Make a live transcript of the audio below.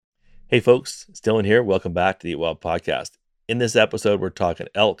Hey folks, Dylan here. Welcome back to the EatWild podcast. In this episode, we're talking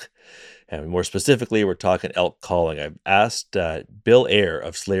elk, and more specifically, we're talking elk calling. I've asked Bill Ayers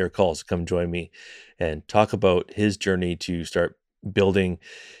of Slayer Calls to come join me and talk about his journey to start building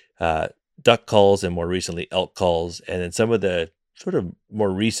uh, duck calls and more recently elk calls, and then some of the sort of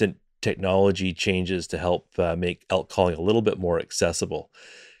more recent technology changes to help make elk calling a little bit more accessible.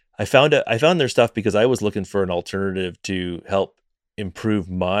 I found their stuff because I was looking for an alternative to help improve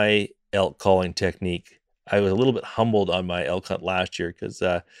my elk calling technique. I was a little bit humbled on my elk hunt last year because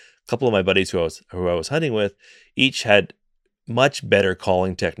a couple of my buddies who I was hunting with each had much better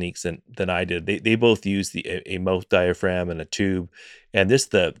calling techniques than I did. They both used a mouth diaphragm and a tube, and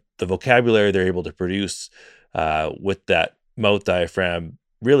the vocabulary they're able to produce with that mouth diaphragm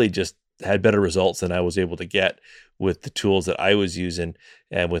really just had better results than I was able to get with the tools that I was using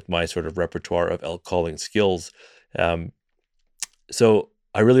and with my sort of repertoire of elk calling skills. Um, so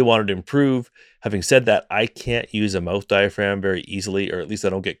I really wanted to improve. Having said that, I can't use a mouth diaphragm very easily, or at least I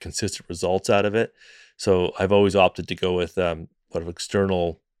don't get consistent results out of it. So I've always opted to go with sort of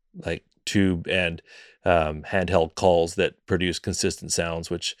external like tube and handheld calls that produce consistent sounds,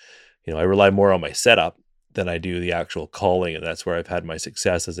 which, I rely more on my setup than I do the actual calling. And that's where I've had my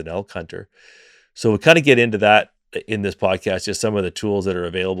success as an elk hunter. So we kind of get into that in this podcast, just some of the tools that are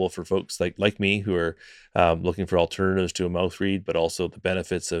available for folks like me who are looking for alternatives to a mouth read, but also the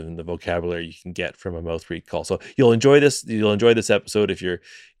benefits of the vocabulary you can get from a mouth read call. So you'll enjoy this. You'll enjoy this episode if you're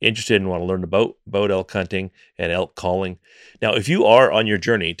interested and want to learn about elk hunting and elk calling. Now, if you are on your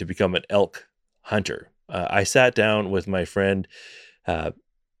journey to become an elk hunter, I sat down with my friend uh,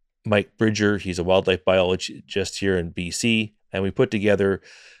 Mike Bridger. He's a wildlife biologist here in BC, and we put together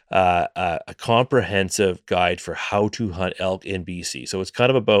a comprehensive guide for how to hunt elk in BC. So it's kind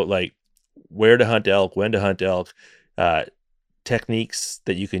of about like where to hunt elk, when to hunt elk, uh, techniques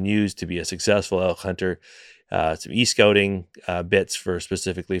that you can use to be a successful elk hunter, some e-scouting bits for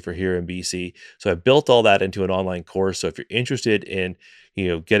specifically for here in BC. So I built all that into an online course. So if you're interested in,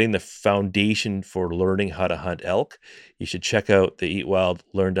 getting the foundation for learning how to hunt elk, you should check out the EatWild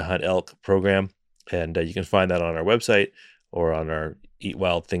Learn to Hunt Elk program. And you can find that on our website or on our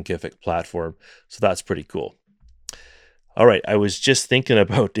EatWild Thinkific platform. So that's pretty cool. All right, I was just thinking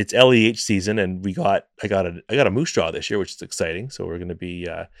about it's LEH season, and I got a moose draw this year, which is exciting. So we're going to be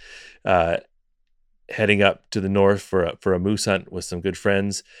uh, heading up to the north for a moose hunt with some good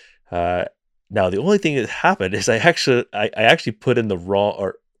friends. Now the only thing that happened is I actually put in the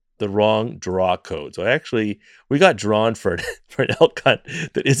wrong draw code. So we got drawn for for an elk hunt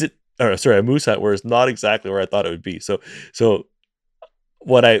that isn't, or sorry, a moose hunt where it's not exactly where I thought it would be. So so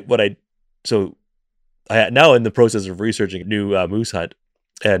I am now in the process of researching a new moose hunt,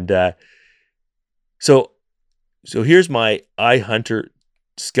 and so here's my iHunter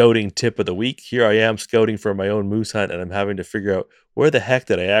scouting tip of the week. Here I am scouting for my own moose hunt, and I'm having to figure out where the heck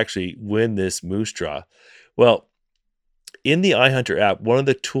did I actually win this moose draw. Well, in the iHunter app, one of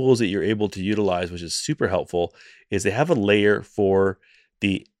the tools that you're able to utilize, which is super helpful, is they have a layer for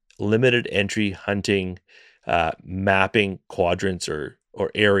the limited entry hunting mapping quadrants or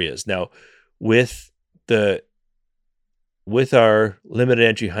areas. Now, with the with our limited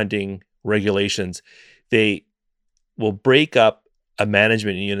entry hunting regulations, they will break up a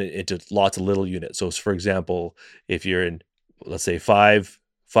management unit into lots of little units. So, for example, if you're in, let's say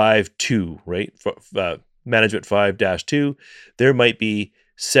 5.5.2, right? Management 5-2, there might be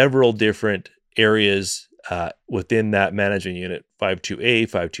several different areas within that management unit, 5.2A,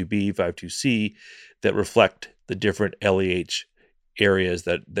 5.2B, 5.2C, that reflect the different LEH areas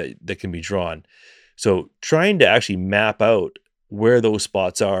that can be drawn. So trying to actually map out where those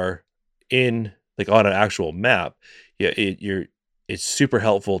spots are in like on an actual map, it's super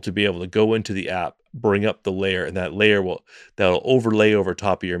helpful to be able to go into the app, bring up the layer, and that'll overlay over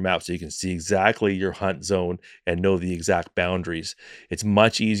top of your map so you can see exactly your hunt zone and know the exact boundaries. It's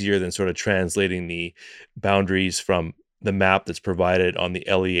much easier than sort of translating the boundaries from the map that's provided on the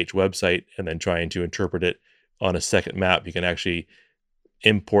LEH website and then trying to interpret it on a second map. You can actually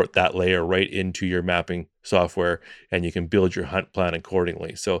import that layer right into your mapping software, and you can build your hunt plan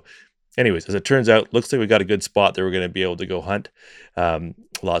accordingly. So anyways, as it turns out, looks like we got a good spot that we're going to be able to go hunt.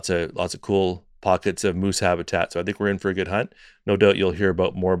 Lots of cool pockets of moose habitat. So I think we're in for a good hunt. No doubt you'll hear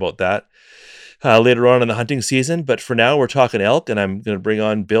more about that later on in the hunting season. But for now, we're talking elk, and I'm going to bring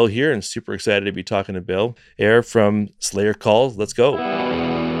on Bill here, and super excited to be talking to Bill Ayers from Slayer Calls. Let's go.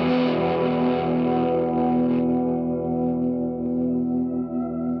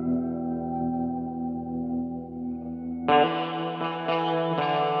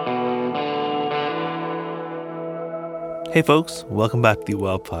 Hey folks, welcome back to the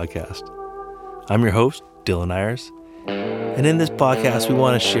EatWild podcast. I'm your host, Dylan Ayers, and in this podcast we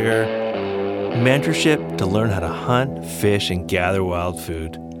want to share mentorship to learn how to hunt, fish, and gather wild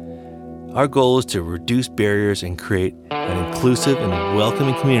food. Our goal is to reduce barriers and create an inclusive and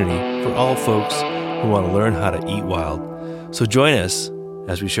welcoming community for all folks who want to learn how to eat wild. So join us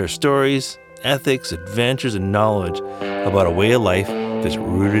as we share stories, ethics, adventures, and knowledge about a way of life that's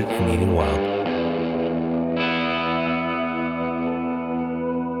rooted in eating wild.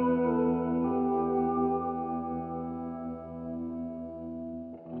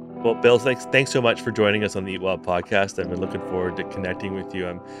 Well, Bill, thanks so much for joining us on the EatWild podcast. I've been looking forward to connecting with you.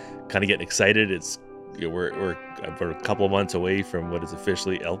 I'm kind of getting excited. We're a couple of months away from what is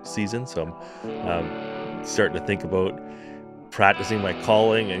officially elk season, so I'm starting to think about practicing my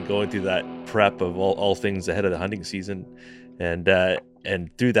calling and going through that prep of all things ahead of the hunting season. And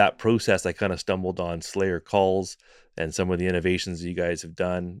through that process, I kind of stumbled on Slayer calls and some of the innovations you guys have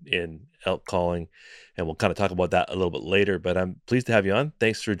done in elk calling. And we'll kind of talk about that a little bit later, but I'm pleased to have you on.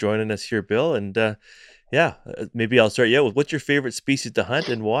 Thanks for joining us here, Bill. And maybe I'll start with what's your favorite species to hunt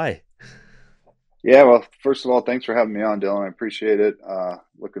and why? Yeah, well, first of all, thanks for having me on, Dylan. I appreciate it. I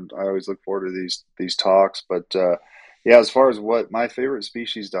always look forward to these talks. But yeah, as far as what my favorite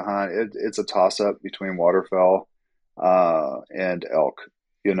species to hunt, it's a toss up between waterfowl and elk.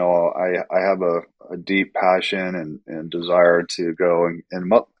 I have a deep passion and desire to go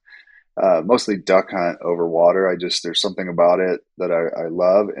and mostly duck hunt over water. There's something about it that I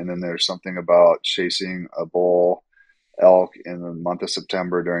love, and then there's something about chasing a bull elk in the month of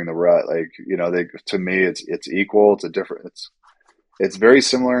September during the rut. They, to me, it's equal. It's very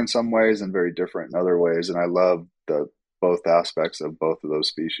similar in some ways and very different in other ways. And I love the both aspects of both of those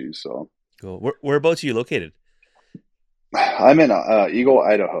species. So Cool. Whereabouts are you located? I'm in Eagle,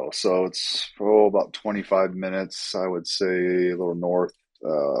 Idaho. So it's about 25 minutes, I would say, a little north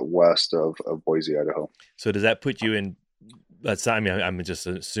west of Boise, Idaho. So does that put you in? I'm just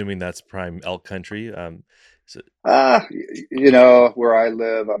assuming that's prime elk country. So, Where I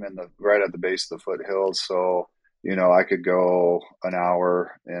live, I'm right at the base of the foothills, so I could go an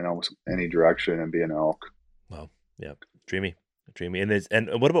hour in almost any direction and be an elk. well, yeah, dreamy. And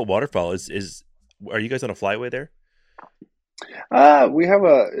what about waterfowl? Are you guys on a flyway there? We have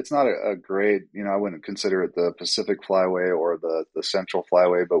it's not a great, I wouldn't consider it the Pacific Flyway or the Central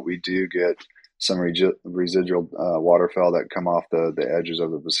Flyway, but we do get some residual waterfowl that come off the edges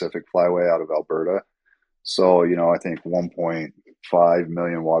of the Pacific Flyway out of Alberta. So, I think 1.5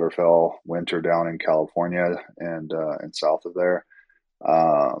 million waterfowl winter down in California and south of there.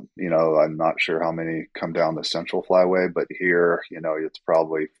 I'm not sure how many come down the Central Flyway, but here, it's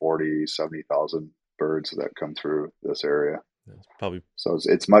probably 70,000 birds that come through this area. That's probably So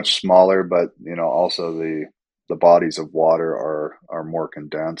it's much smaller, but also the bodies of water are more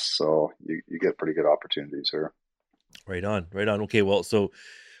condensed, so you get pretty good opportunities here. right on, right on. Okay, well, so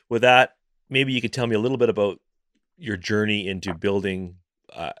with that, maybe you could tell me a little bit about your journey into building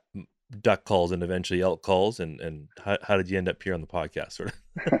duck calls and eventually elk calls, and how did you end up here on the podcast, sort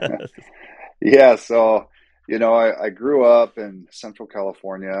of? Yeah, so I grew up in Central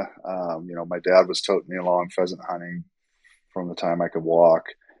California. My dad was toting me along pheasant hunting from the time I could walk,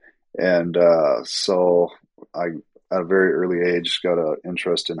 and so I, at a very early age, got an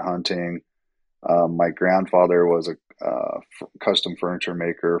interest in hunting. My grandfather was a custom furniture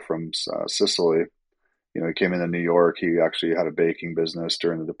maker from Sicily. He came into New York. He actually had a baking business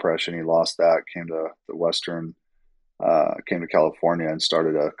during the Depression. He lost that, came to California and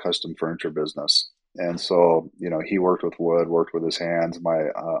started a custom furniture business. And so, he worked with wood, worked with his hands.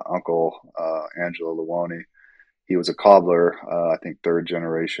 My uncle, Angelo Luoni, he was a cobbler, I think third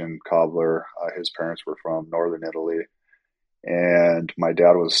generation cobbler. His parents were from northern Italy, and my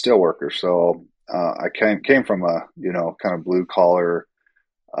dad was a steel worker. So I came from a kind of blue collar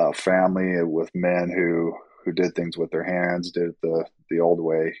family with men who did things with their hands, did it the old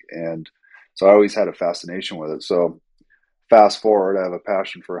way, and so I always had a fascination with it. So fast forward, I have a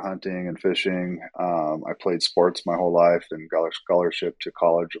passion for hunting and fishing. I played sports my whole life and got a scholarship to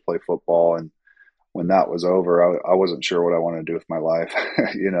college to play football. And when that was over, I wasn't sure what I wanted to do with my life.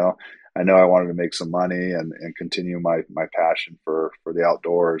 I know I wanted to make some money and continue my passion for the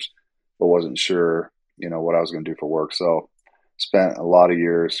outdoors, but wasn't sure, what I was going to do for work. So spent a lot of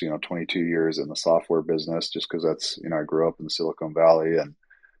years, 22 years in the software business, just because that's, I grew up in the Silicon Valley and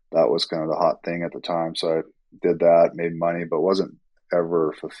that was kind of the hot thing at the time. So I did that, made money, but wasn't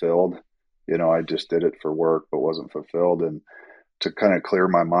ever fulfilled. I just did it for work, but wasn't fulfilled. And to kind of clear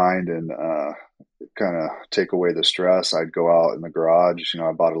my mind and kind of take away the stress, I'd go out in the garage.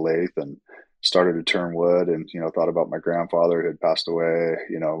 I bought a lathe and started to turn wood, and thought about my grandfather who had passed away,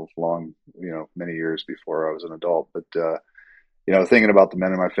 long, many years before I was an adult. But thinking about the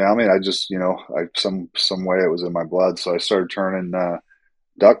men in my family, I just, I some way it was in my blood, so I started turning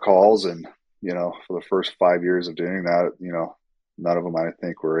duck calls, and for the first 5 years of doing that, none of them I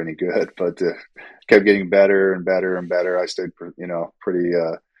think were any good, but kept getting better and better and better. I stayed, pretty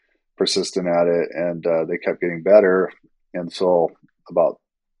persistent at it, and they kept getting better. And so about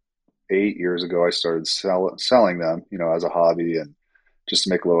 8 years ago, I started selling them, as a hobby and just to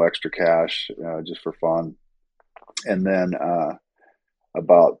make a little extra cash, just for fun. And then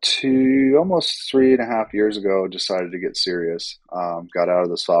about almost 3.5 years ago, decided to get serious. Got out of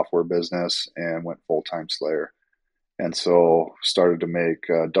the software business and went full time slayer. And so started to make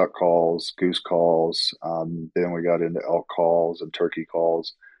duck calls, goose calls. Then we got into elk calls and turkey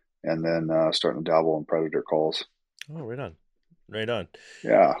calls, and then starting to dabble in predator calls. Oh, right on, right on.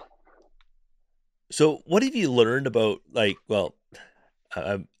 Yeah. So, what have you learned about like? Well,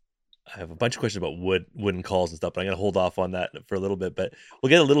 I, I have a bunch of questions about wooden calls and stuff, but I'm gonna hold off on that for a little bit. But we'll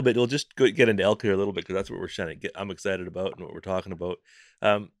get a little bit. We'll just get into elk here a little bit because that's what we're trying to get. I'm excited about and what we're talking about.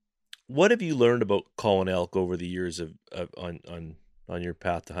 Um, what have you learned about calling elk over the years of on your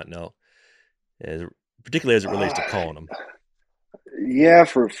path to hunting elk, as, particularly as it relates to Uh, calling them? yeah,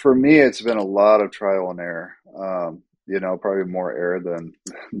 for me, it's been a lot of trial and error. Probably more error than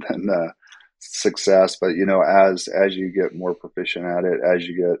than success. But as you get more proficient at it, as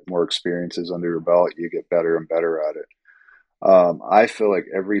you get more experiences under your belt, you get better and better at it. I feel like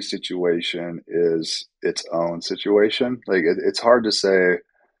every situation is its own situation. Like it's hard to say,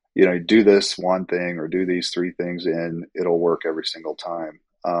 do this one thing or do these three things and it'll work every single time.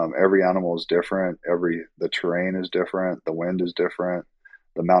 Every animal is different. The terrain is different. The wind is different.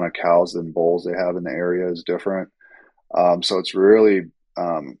 The amount of cows and bulls they have in the area is different. So it's really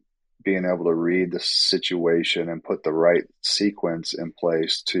being able to read the situation and put the right sequence in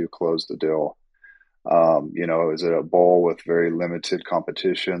place to close the deal. Is it a bull with very limited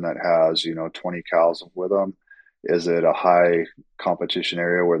competition that has, 20 cows with them? Is it a high competition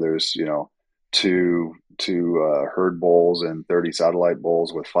area where there's, two herd bulls and 30 satellite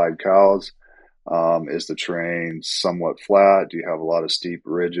bulls with 5 cows? Is the terrain somewhat flat? Do you have a lot of steep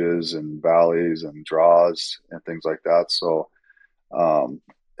ridges and valleys and draws and things like that? So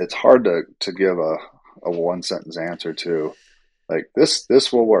it's hard to give a one sentence answer to like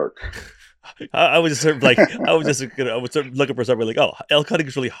this will work. I was just sort of like I was sort of looking for something like, oh, elk hunting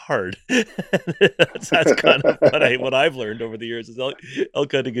is really hard. That's kind of what I've learned over the years is elk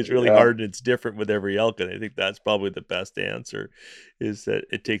hunting is really Yeah. hard and it's different with every elk, and I think that's probably the best answer, is that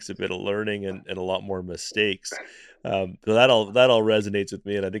it takes a bit of learning and a lot more mistakes. So that all resonates with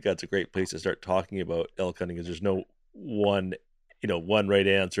me, and I think that's a great place to start talking about elk hunting. Because there's no one one right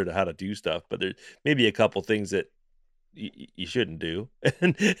answer to how to do stuff, but there's maybe a couple things that you shouldn't do,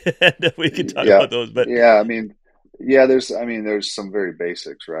 and we can talk Yeah. about those. But Yeah. There's some very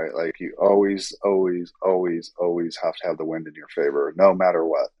basics, right? Like you always, always, always, always have to have the wind in your favor, no matter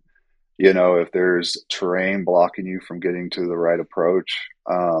what. If there's terrain blocking you from getting to the right approach,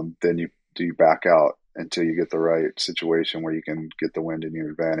 then you back out until you get the right situation where you can get the wind in your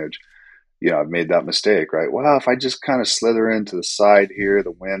advantage. I've made that mistake, right? Well, if I just kind of slither into the side here,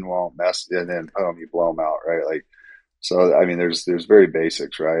 the wind won't mess, and then boom, you blow them out, right? Like, so, there's very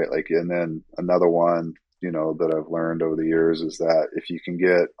basics, right? Like, and then another one, that I've learned over the years is that if you can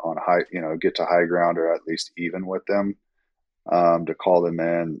get on high, get to high ground or at least even with them, to call them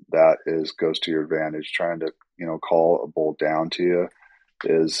in, that is goes to your advantage. Trying to, call a bull down to you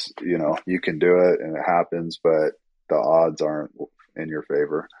is, you can do it and it happens, but the odds aren't in your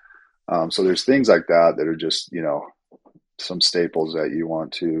favor. So there's things like that that are just, some staples that you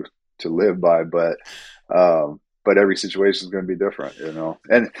want to live by, but every situation is going to be different,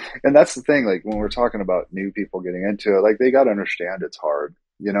 and that's the thing. Like when we're talking about new people getting into it, like they got to understand it's hard.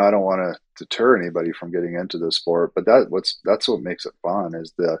 I don't want to deter anybody from getting into the sport, but that's what makes it fun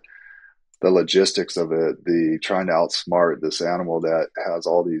is the logistics of it, the trying to outsmart this animal that has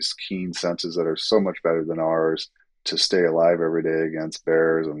all these keen senses that are so much better than ours to stay alive every day against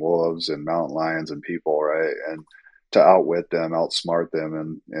bears and wolves and mountain lions and people, right? And to outwit them, outsmart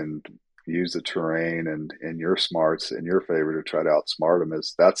them, and use the terrain and your smarts in your favor to try to outsmart them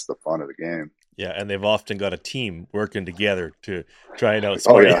is that's the fun of the game. yeah, and they've often got a team working together to try and Oh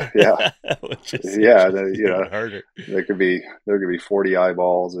outsmart yeah, yeah, you, which yeah. is even harder. There could be 40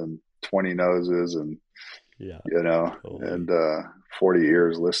 eyeballs and 20 noses and Yeah, and totally. 40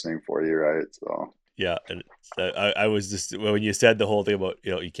 ears listening for you, right? So Yeah, and I was just when you said the whole thing about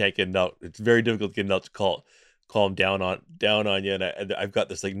you can't get an elk, it's very difficult to get an elk to call them down on you. And I've got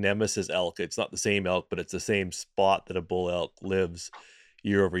this like nemesis elk. It's not the same elk, but it's the same spot that a bull elk lives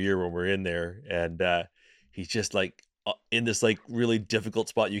year over year when we're in there. And he's just like in this like really difficult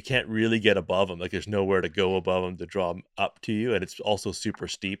spot. You can't really get above him. Like there's nowhere to go above him to draw him up to you, and it's also super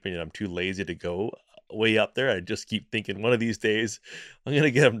steep. And I'm too lazy to go way up there. I just keep thinking one of these days I'm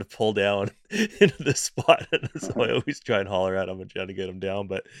gonna get him to pull down into this spot. And so I always try and holler at him and try to get him down,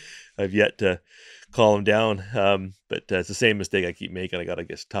 but I've yet to call him down. But it's the same mistake I keep making. I gotta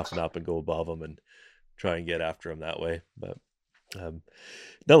just toughen up and go above him and try and get after him that way. But um,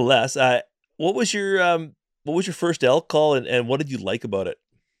 nonetheless, what was your what was your first elk call, and what did you like about it?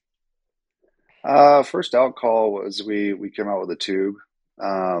 First out call was we came out with a tube,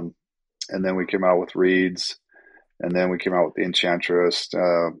 um, and then we came out with reeds, and then we came out with the Enchantress.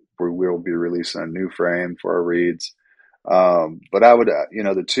 We will be releasing a new frame for our reeds. But I would,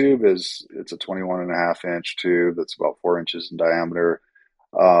 the tube it's a 21.5 inch tube that's about 4 inches in diameter.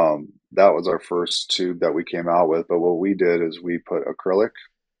 That was our first tube that we came out with. But what we did is we put acrylic.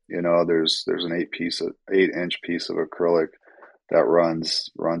 There's an 8 inch piece of acrylic that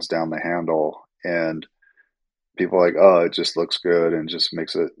runs down the handle, and people are like, oh, it just looks good and just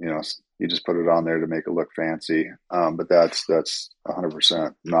makes it, you just put it on there to make it look fancy. But that's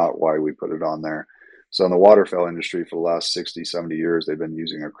 100% not why we put it on there. So in the waterfowl industry for the last 60, 70 years, they've been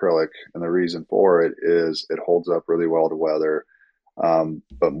using acrylic. And the reason for it is it holds up really well to weather.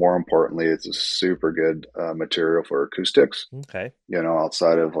 But more importantly, it's a super good material for acoustics, Okay.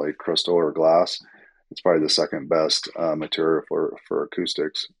 outside of like crystal or glass. It's probably the second best material for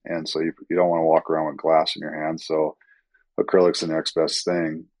acoustics. And so you don't want to walk around with glass in your hands. So acrylic's the next best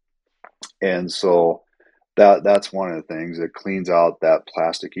thing. And so that's one of the things. It cleans out that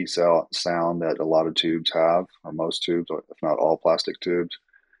plasticky sound that a lot of tubes have, or most tubes, if not all plastic tubes.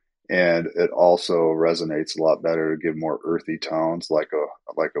 And it also resonates a lot better to give more earthy tones, like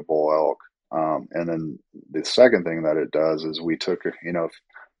a bull elk. And then the second thing that it does is we took,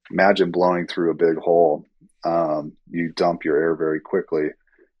 imagine blowing through a big hole. You dump your air very quickly.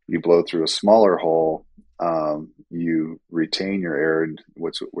 You blow through a smaller hole. You retain your air,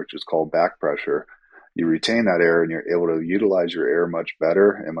 which is called back pressure. You retain that air, and you're able to utilize your air much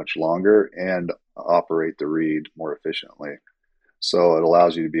better and much longer, and operate the reed more efficiently. So it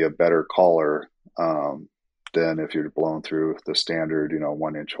allows you to be a better caller than if you're blown through the standard,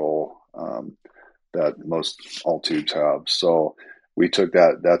 1 inch hole that most all tubes have. So we took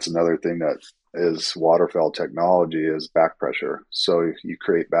that. That's another thing that is waterfowl technology is back pressure. So you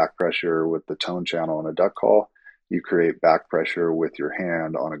create back pressure with the tone channel on a duck call. You create back pressure with your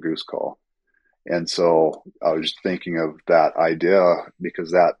hand on a goose call. And so I was thinking of that idea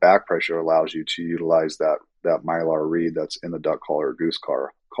because that back pressure allows you to utilize that mylar reed that's in the duck call or goose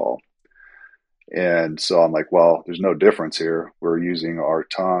call. And so I'm like, well, there's no difference here. We're using our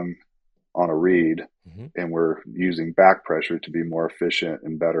tongue on a reed, Mm-hmm. and we're using back pressure to be more efficient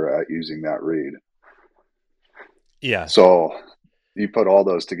and better at using that reed. Yeah. So you put all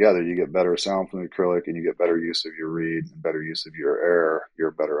those together, you get better sound from the acrylic, and you get better use of your reed, and better use of your air. You're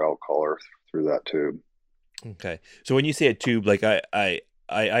a better elk caller through that tube. Okay. So when you say a tube, like I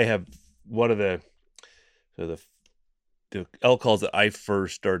have one of so the elk calls that I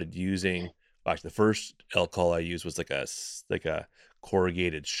first started using. Actually, the first elk call I used was like a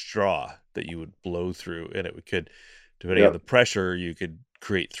corrugated straw that you would blow through, and could, depending on Yep. the pressure, you could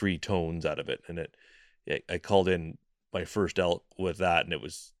create three tones out of it. And I called in my first elk with that, and it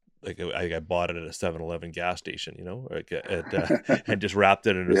was like I bought it at a 7-Eleven gas station, and just wrapped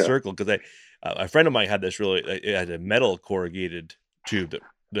it in a Yeah. circle because a friend of mine had this really, it had a metal corrugated tube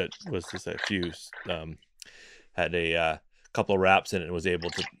that was just a few had a couple of wraps in it and was able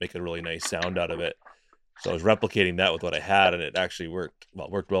to make a really nice sound out of it. So I was replicating that with what I had, and it actually worked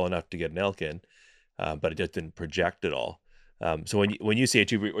well enough to get an elk in, but it just didn't project at all. So when you say a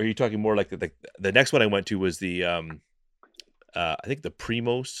tube, are you talking more like the next one I went to was the I think the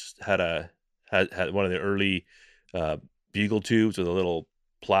Primos had one of the early uh, bugle tubes with a little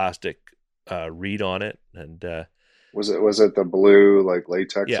plastic reed on it, and Was it the blue like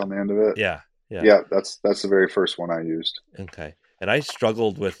latex yeah, on the end of it? yeah, yeah. Yeah, that's the very first one I used. Okay. And I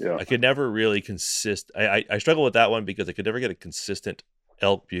struggled with, Yeah. I could never really I struggled with that one because I could never get a consistent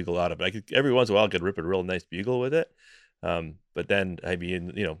elk bugle out of it. Every once in a while, I could rip a real nice bugle with it. But then I'd be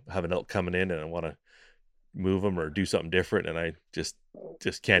have an elk coming in and I want to move them or do something different. And I just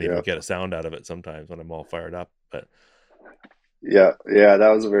can't even Yeah. get a sound out of it sometimes when I'm all fired up. But Yeah,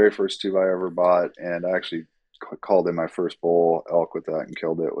 that was the very first tube I ever bought, and I actually called in my first bull elk with that and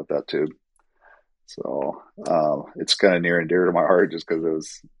killed it with that tube. So it's kind of near and dear to my heart just because it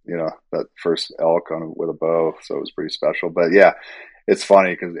was, that first elk on with a bow. So it was pretty special. But yeah, it's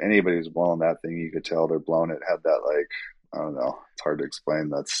funny because anybody who's blowing that thing, you could tell they're blowing it. Had that like, I don't know, it's hard to explain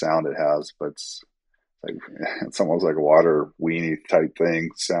that sound it has, but it's like it's almost like a water weenie type thing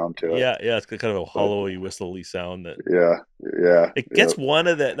sound to it. Yeah, it's kind of a But hollowy, whistly sound that yeah, yeah, it yeah, gets one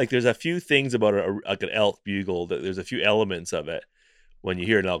of the like. There's a few things about like an elk bugle that there's a few elements of it. When you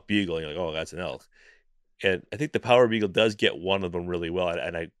hear an elk bugle, you're like, oh, that's an elk. And I think the power beagle does get one of them really well,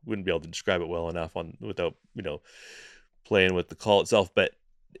 and I wouldn't be able to describe it well enough on without playing with the call itself. But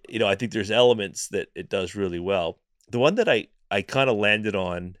I think there's elements that it does really well. The one that I kind of landed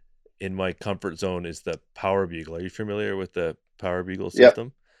on in my comfort zone is the power bugle. Are you familiar with the power bugle yep,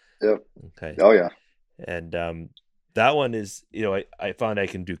 system? yep. Okay, Oh yeah. and that one is I found I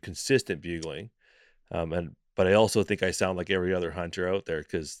can do consistent bugling, and but I also think I sound like every other hunter out there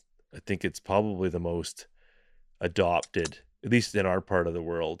because I think it's probably the most adopted, at least in our part of the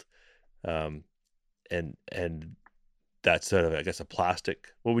world. Um, and that's sort of, I guess, a plastic.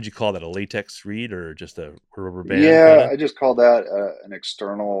 What would you call that? A latex reed or just a rubber band kind Yeah, of? I just call that an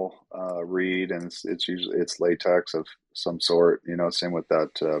external reed, and it's usually it's latex of some sort. Same with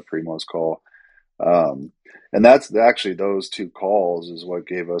that Primo's call, um, and that's actually those two calls is what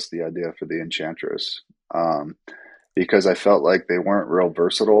gave us the idea for the Enchantress, because I felt like they weren't real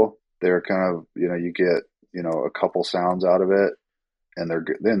versatile. They're kind of you get a couple sounds out of it, and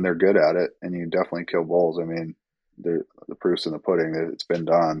they're good at it, and you definitely kill bulls. I mean, the proof's in the pudding that it's been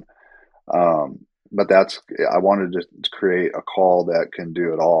done. But I wanted to create a call that can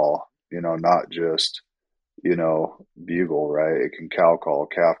do it all, not just, bugle, right? It can cow call,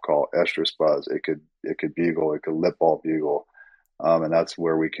 calf call, estrus buzz. It could bugle, it could lip ball bugle. And that's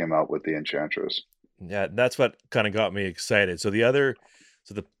where we came out with the Enchantress. Yeah, that's what kind of got me excited. So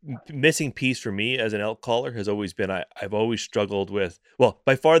the missing piece for me as an elk caller has always been I've always struggled with. Well,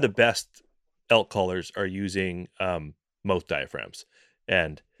 by far the best elk callers are using mouth diaphragms,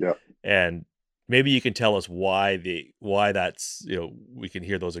 and Yeah. and maybe you can tell us why that's we can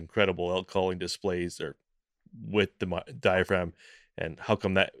hear those incredible elk calling displays or with the diaphragm, and how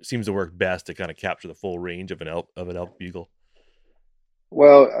come that seems to work best to kind of capture the full range of an elk bugle.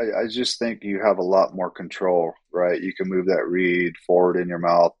 Well, I just think you have a lot more control, right? You can move that reed forward in your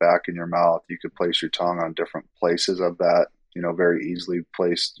mouth, back in your mouth. You could place your tongue on different places of that, very easily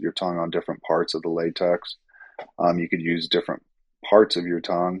place your tongue on different parts of the latex. You could use different parts of your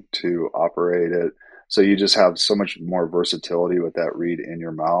tongue to operate it. So you just have so much more versatility with that reed in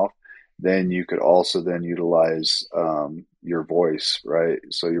your mouth. Then you could also then utilize your voice, right?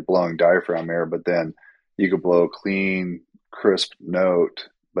 So you're blowing diaphragm air, but then you could blow a clean, crisp note,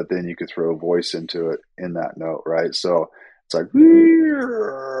 but then you could throw a voice into it in that note, right? So it's like,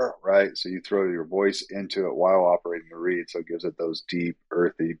 right? So you throw your voice into it while operating the reed. So it gives it those deep,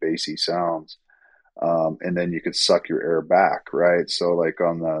 earthy, bassy sounds, and then you could suck your air back, right? So like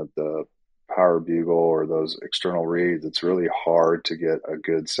on the power bugle or those external reeds, it's really hard to get a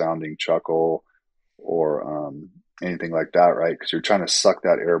good sounding chuckle or anything like that, right? Because you're trying to suck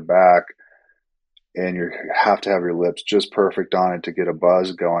that air back, and you have to have your lips just perfect on it to get a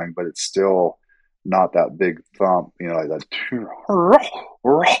buzz going, but it's still not that big thump, like that,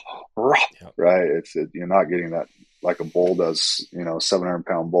 Yeah. right? You're not getting that like a bull does,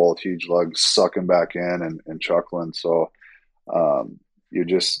 700-pound bull with huge lugs sucking back in and chuckling. So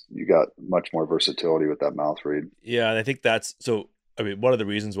you got much more versatility with that mouth read. Yeah, and I think that's so. I mean, one of the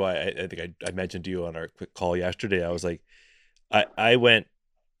reasons why I think I mentioned to you on our quick call yesterday, I was like, I went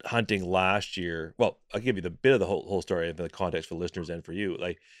hunting last year. Well, I'll give you the bit of the whole story and the context for listeners and for you.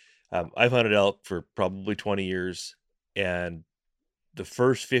 Like, I've hunted elk for probably 20 years, and the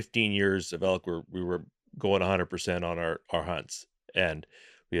first 15 years of elk we were going 100% on our hunts, and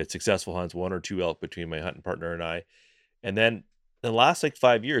we had successful hunts, one or two elk between my hunting partner and I. And then the last like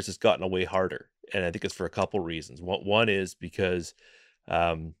 5 years, it's gotten way harder, and I think it's for a couple reasons. One is because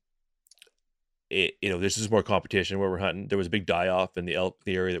um, there's just more competition where we're hunting. There was a big die off in the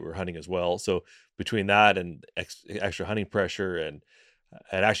area that we're hunting as well. So between that and extra hunting pressure, and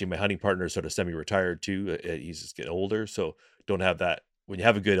actually my hunting partner is sort of semi-retired too. He's just getting older, so don't have that. When you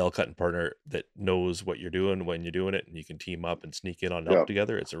have a good elk hunting partner that knows what you're doing when you're doing it, and you can team up and sneak in on elk Yeah,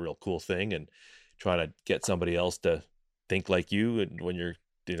 together, it's a real cool thing. And trying to get somebody else to think like you, and when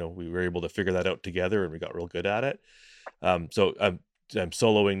we were able to figure that out together, and we got real good at it. So I'm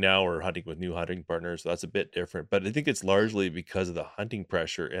soloing now or hunting with new hunting partners, so that's a bit different. But I think it's largely because of the hunting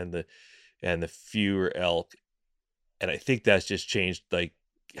pressure and the fewer elk, and I think that's just changed like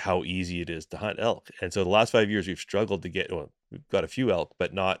how easy it is to hunt elk. And so the last 5 years we've struggled to get. Well, we've got a few elk,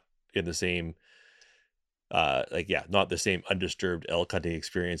 but not in the same. like, yeah, not the same undisturbed elk hunting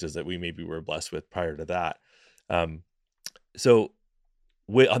experiences that we maybe were blessed with prior to that. Um, so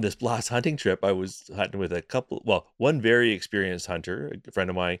on this last hunting trip, I was hunting with one very experienced hunter, a friend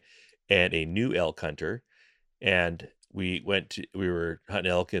of mine, and a new elk hunter. And we were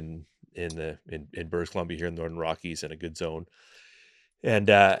hunting elk in British Columbia here in the Northern Rockies in a good zone. And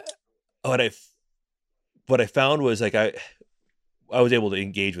what I what I found was like I was able to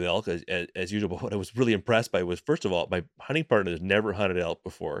engage with elk as usual. But what I was really impressed by was, first of all, my hunting partner has never hunted elk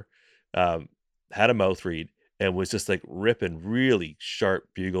before, um, had a mouth read, and was just like ripping really sharp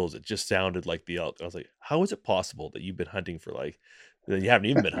bugles. It just sounded like the elk. I was like, how is it possible that you've been hunting for like, that you haven't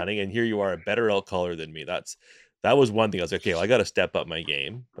even been hunting, and here you are, a better elk caller than me? That was one thing. I was like, okay, well, I got to step up my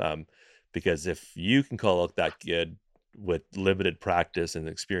game, because if you can call elk that good with limited practice and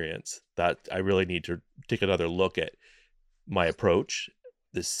experience, that I really need to take another look at my approach.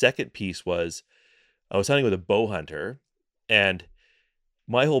 The second piece was I was hunting with a bow hunter, and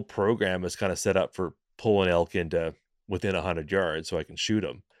my whole program is kind of set up for pulling elk into within 100 yards so I can shoot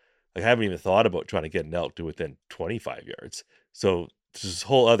them. Like, I haven't even thought about trying to get an elk to within 25 yards. So there's this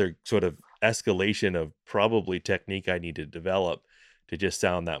whole other sort of escalation of probably technique I need to develop to just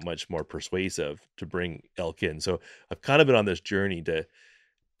sound that much more persuasive to bring elk in. So I've kind of been on this journey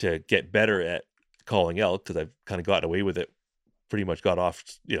to get better at calling elk, because I've kind of gotten away with it, pretty much got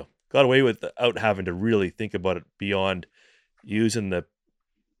away without having to really think about it beyond using the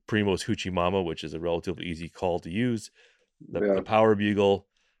Primo's Hoochie Mama, which is a relatively easy call to use, the Yeah. power bugle,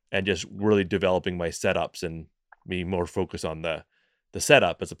 and just really developing my setups and being more focused on the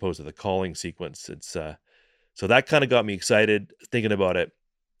setup as opposed to the calling sequence. It's so that kind of got me excited thinking about it.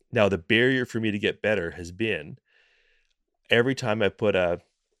 Now the barrier for me to get better has been every time I put a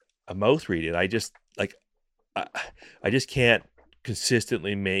mouth read in, I, I just can't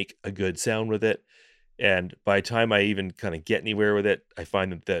consistently make a good sound with it. And by the time I even kind of get anywhere with it, I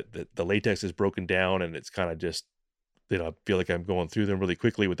find that the latex is broken down, and it's kind of just, I feel like I'm going through them really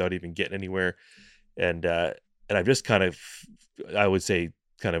quickly without even getting anywhere. And I've just kind of, I would say,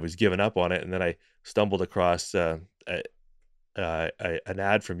 kind of was giving up on it. And then I stumbled across an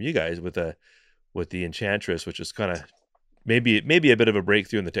ad from you guys with the Enchantress, which is kind of maybe a bit of a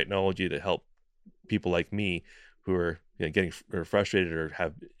breakthrough in the technology to help people like me who are, getting or frustrated or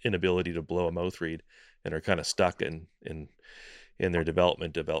have inability to blow a mouth reed and are kind of stuck in their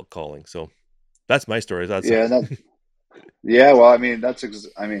development of elk calling. So that's my story. That's Yeah. Yeah. Well, I mean,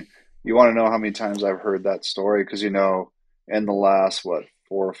 I mean, you want to know how many times I've heard that story? Because, in the last, 4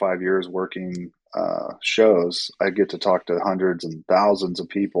 or 5 years working shows, I get to talk to hundreds and thousands of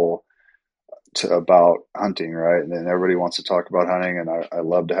people about hunting, right? And then everybody wants to talk about hunting, and I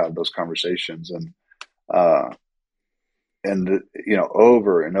love to have those conversations. Uh,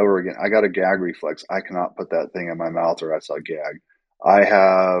 over and over again, I got a gag reflex. I cannot put that thing in my mouth or else I'll gag. I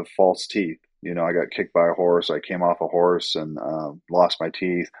have false teeth. I got kicked by a horse. I came off a horse and lost my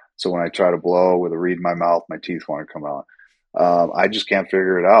teeth. So when I try to blow with a reed in my mouth, my teeth want to come out. I just can't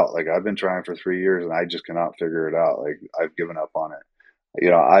figure it out. Like, I've been trying for 3 years and I just cannot figure it out. Like, I've given up on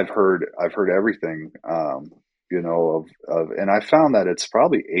it. I've heard everything. And I found that it's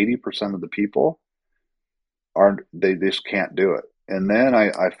probably 80% of the people aren't, they just can't do it. And then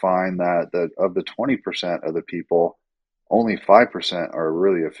I find that of the 20% of the people, only 5% are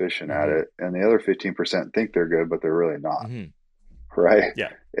really efficient at hmm it, and the other 15% think they're good, but they're really not, hmm right? yeah.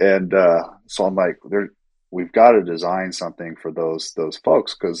 And so I'm like, we've got to design something for those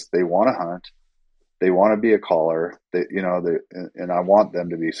folks, because they want to hunt, they want to be a caller, and I want them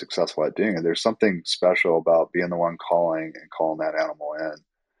to be successful at doing it. There's something special about being the one calling and calling that animal in.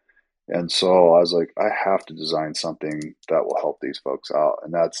 And so I was like, I have to design something that will help these folks out.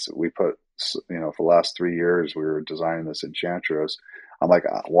 And we put, for the last 3 years, we were designing this Enchantress. I'm like,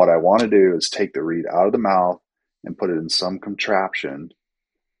 what I want to do is take the reed out of the mouth and put it in some contraption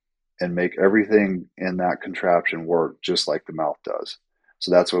and make everything in that contraption work just like the mouth does.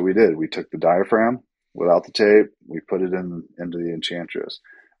 So that's what we did. We took the diaphragm without the tape, we put it into the Enchantress.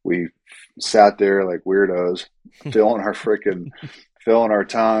 We sat there like weirdos, feeling our freaking feeling our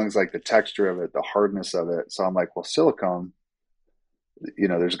tongues, like the texture of it, the hardness of it. So I'm like, well, silicone,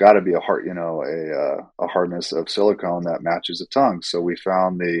 there's got to be a hardness of silicone that matches the tongue. So we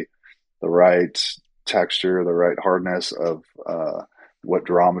found the right texture, the right hardness of what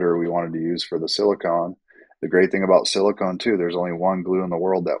durometer we wanted to use for the silicone. The great thing about silicone too, there's only one glue in the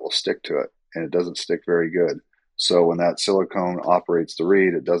world that will stick to it, and it doesn't stick very good. So when that silicone operates the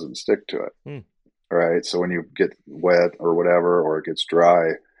reed, it doesn't stick to it. Hmm. Right. So when you get wet or whatever, or it gets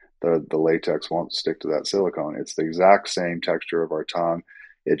dry, the latex won't stick to that silicone. It's the exact same texture of our tongue.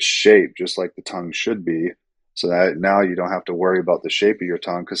 It's shaped just like the tongue should be. So that now you don't have to worry about the shape of your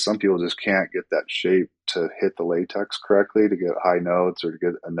tongue, because some people just can't get that shape to hit the latex correctly to get high notes or to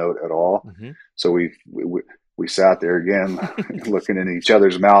get a note at all. Hmm. So we sat there again looking in each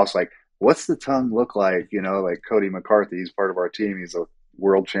other's mouths like, what's the tongue look like? Like Cody McCarthy, he's part of our team. He's a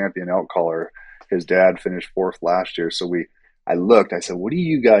world champion elk caller. His dad finished fourth last year. So I said, what are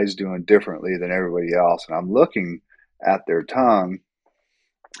you guys doing differently than everybody else? And I'm looking at their tongue.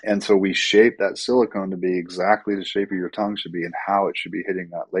 And so we shape that silicone to be exactly the shape of your tongue should be and how it should be hitting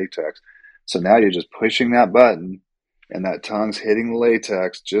that latex. So now you're just pushing that button and that tongue's hitting the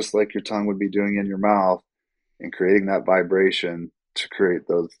latex just like your tongue would be doing in your mouth and creating that vibration to create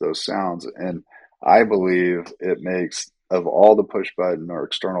those sounds. And I believe it makes, of all the push button or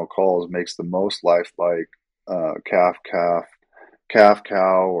external calls, makes the most lifelike calf calf calf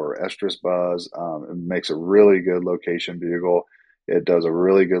cow or estrus buzz. It makes a really good location bugle. It does a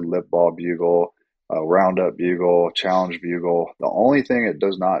really good lip ball bugle, roundup bugle, challenge bugle. The only thing it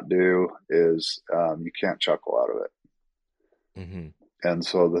does not do is you can't chuckle out of it. Hmm. And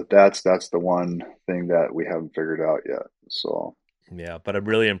so that's the one thing that we haven't figured out yet. So Yeah, but I'm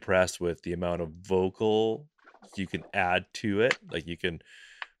really impressed with the amount of vocal you can add to it. Like you can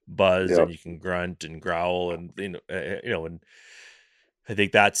buzz yeah, and you can grunt and growl and and I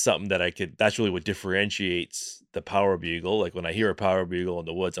think that's something that that's really what differentiates the power bugle. Like when I hear a power bugle in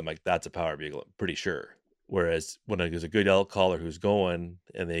the woods, I'm like, that's a power bugle, I'm pretty sure. Whereas when there's a good elk caller who's going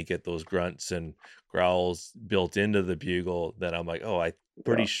and they get those grunts and growls built into the bugle, then I'm like, oh, I'm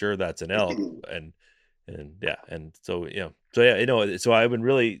pretty yeah. sure that's an elk. And yeah, and so so yeah, so I've been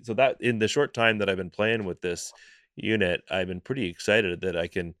really so that in the short time that I've been playing with this unit, I've been pretty excited that I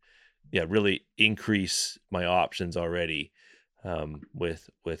can really increase my options already with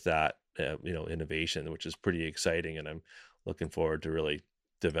that innovation, which is pretty exciting, and I'm looking forward to really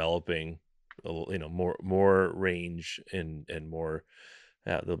developing more range and more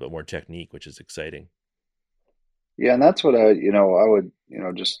a little bit more technique, which is exciting. Yeah, and that's what I would,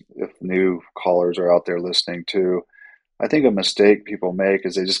 just if new callers are out there listening too, I think a mistake people make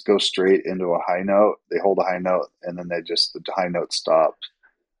is they just go straight into a high note. They hold a high note and then the high note stops.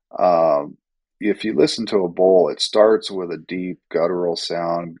 If you listen to a bull, it starts with a deep guttural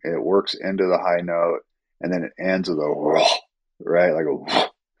sound. It works into the high note and then it ends with a right, like a.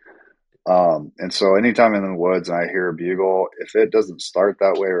 And so anytime I'm in the woods and I hear a bugle, if it doesn't start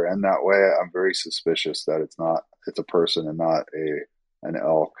that way or end that way, I'm very suspicious that it's a person and not an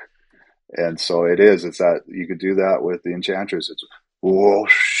elk. And so it's that you could do that with the enchantress. It's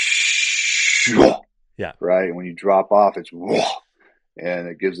whoosh, Yeah. right. When you drop off, it's whoosh, and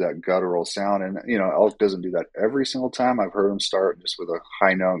it gives that guttural sound. And elk doesn't do that every single time. I've heard them start just with a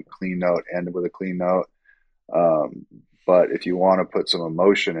high note, clean note, end with a clean note. Um, but if you want to put some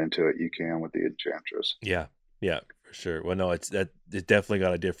emotion into it, you can with the enchantress. Yeah. Yeah, for sure. Well, no, it definitely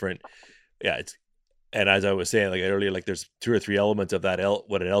got a different. Yeah, it's and as I was saying like earlier, like there's two or three elements of that elk,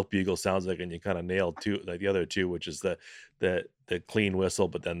 what an elk bugle sounds like, and you kind of nailed two, like the other two, which is the clean whistle,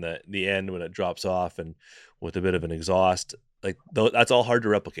 but then the end when it drops off and with a bit of an exhaust, like that's all hard to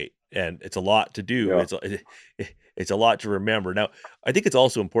replicate, and it's a lot to do. Yeah. It's a lot to remember. Now, I think it's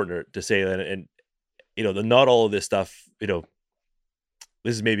also important to say that, and not all of this stuff. This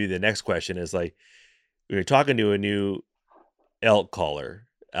is maybe the next question is like when you're talking to a new elk caller.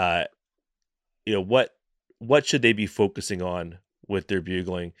 What should they be focusing on with their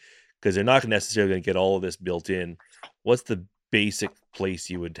bugling? Because they're not necessarily going to get all of this built in. What's the basic place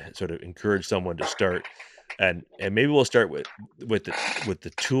you would sort of encourage someone to start? And maybe we'll start with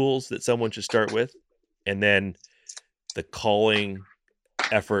the tools that someone should start with, and then the calling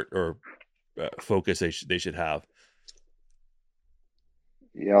effort or focus they should have.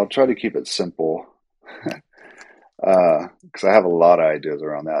 Yeah, I'll try to keep it simple. Because I have a lot of ideas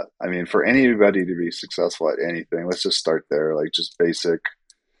around that. I mean, for anybody to be successful at anything, let's just start there. Like just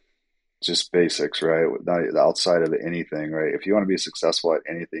basics, right? Not outside of anything, right? If you want to be successful at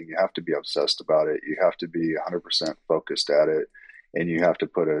anything, you have to be obsessed about it. You have to be 100% focused at it, and you have to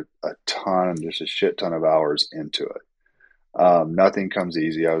put just a shit ton of hours into it. Nothing comes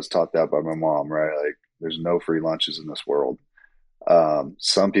easy. I was taught that by my mom, right? Like, there's no free lunches in this world.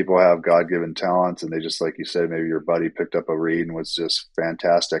 Some people have God given talents and they just, like you said, maybe your buddy picked up a reed and was just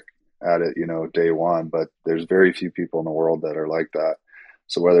fantastic at it, day one, but there's very few people in the world that are like that.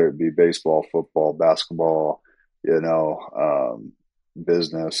 So whether it be baseball, football, basketball,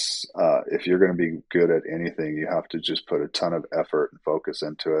 business, if you're going to be good at anything, you have to just put a ton of effort and focus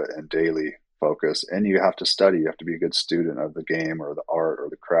into it and daily focus. And you have to study, you have to be a good student of the game or the art or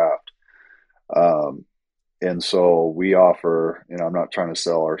the craft. And so we offer, I'm not trying to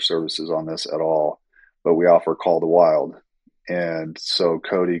sell our services on this at all, but we offer Call the Wild. And so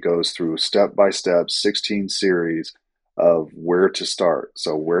Cody goes through step by step, 16 series of where to start.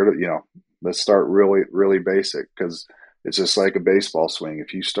 So where to, let's start really, really basic, because it's just like a baseball swing.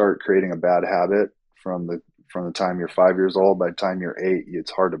 If you start creating a bad habit from the time you're 5 years old, by the time you're 8,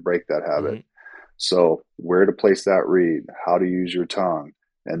 it's hard to break that habit. Hmm. So where to place that reed, how to use your tongue,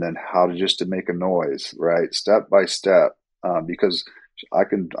 and then how to just to make a noise, right? Step by step. Because I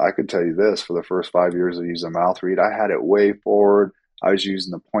could tell you this, for the first 5 years of using a mouth reed, I had it way forward. I was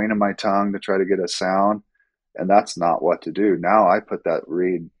using the point of my tongue to try to get a sound, and that's not what to do. Now I put that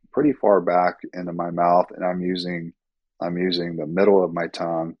reed pretty far back into my mouth, and I'm using the middle of my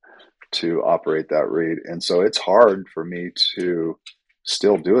tongue to operate that reed. And so it's hard for me to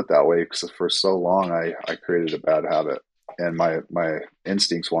still do it that way, because for so long I created a bad habit. And my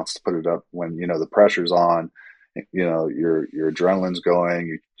instincts wants to put it up when, the pressure's on, your adrenaline's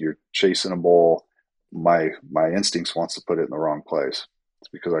going, you're chasing a bull. My instincts wants to put it in the wrong place. It's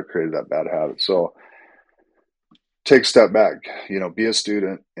because I created that bad habit. So take a step back, be a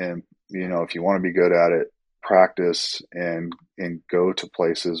student, and if you want to be good at it, practice and go to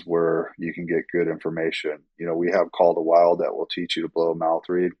places where you can get good information. We have Call the Wild that will teach you to blow a mouth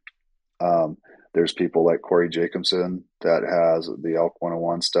reed. um, there's people like Corey Jacobson that has the Elk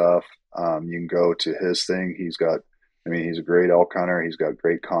 101 stuff. You can go to his thing. He's a great elk hunter. He's got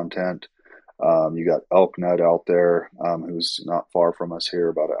great content. You got Elk Nut out there, who's not far from us here,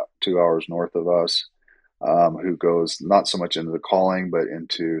 about 2 hours north of us, who goes not so much into the calling, but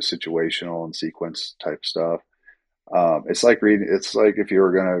into situational and sequence type stuff. It's like reading. It's like if you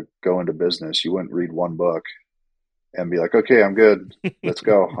were going to go into business, you wouldn't read one book and be like, okay, I'm good. Let's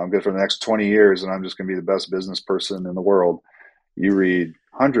go. I'm good for the next 20 years, and I'm just going to be the best business person in the world. You read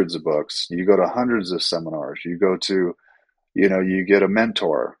hundreds of books. You go to hundreds of seminars. You go to, you get a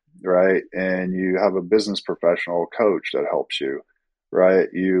mentor, right? And you have a business professional coach that helps you, right?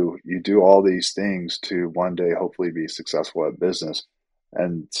 You do all these things to one day hopefully be successful at business.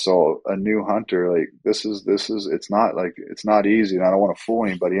 And so a new hunter, like this is it's not easy, and I don't want to fool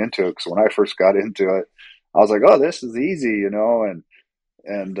anybody into it, because when I first got into it, I was like, oh, this is easy, and I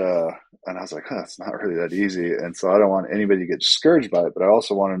was like, huh, it's not really that easy. And so I don't want anybody to get discouraged by it, but I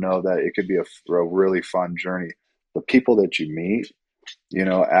also want to know that it could be a really fun journey. The people that you meet,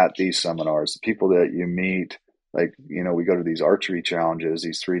 at these seminars, the people that you meet, like, we go to these archery challenges,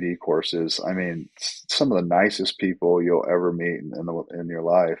 these 3D courses. I mean, some of the nicest people you'll ever meet in your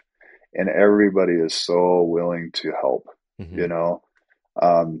life, and everybody is so willing to help, Hmm. you know.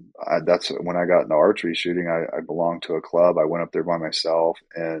 That's when I got into archery shooting. I belonged to a club. I went up there by myself,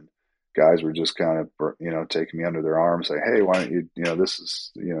 and guys were just kind of, taking me under their arm, say, "Hey, why don't you, this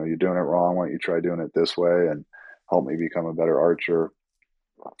is, you're doing it wrong. Why don't you try doing it this way and help me become a better archer?"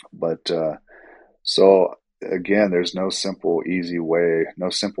 But so again, there's no simple, easy way, no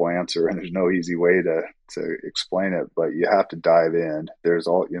simple answer, and there's no easy way to explain it. But you have to dive in. There's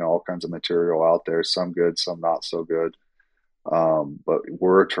all kinds of material out there. Some good, some not so good. But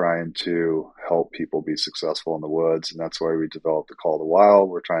we're trying to help people be successful in the woods, and that's why we developed the Call the Wild.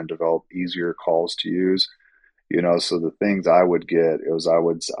 We're trying to develop easier calls to use. So the things I would get, I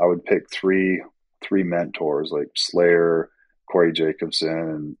would pick three mentors, like Slayer, Corey Jacobson,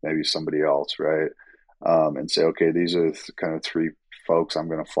 and maybe somebody else, right? And say, okay, these are the kind of three folks I'm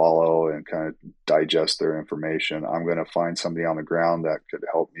going to follow and kind of digest their information. I'm going to find somebody on the ground that could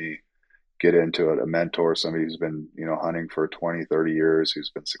help me get into it, a mentor, somebody who's been, hunting for 20, 30 years,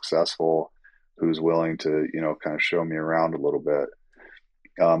 who's been successful, who's willing to, kind of show me around a little bit.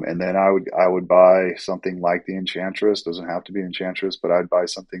 And then I would buy something like the Enchantress. Doesn't have to be Enchantress, but I'd buy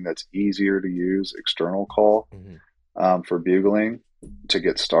something that's easier to use, external call, Hmm. for bugling to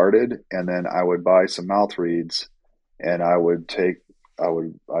get started. And then I would buy some mouth reeds, and I'd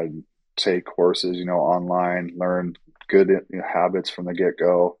take courses, online, learn good, habits from the get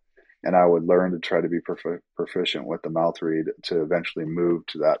go, and I would learn to try to be proficient with the mouth reed to eventually move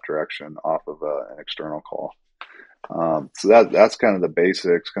to that direction off of an external call. So that's kind of the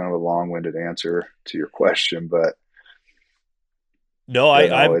basics, kind of a long-winded answer to your question, but No,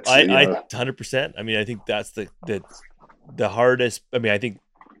 it's, 100%. I mean, I think that's the hardest. I mean, I think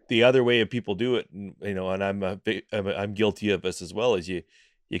the other way of people do it, and I'm guilty of this as well, is you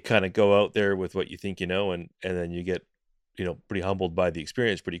kind of go out there with what you think, and then you get, pretty humbled by the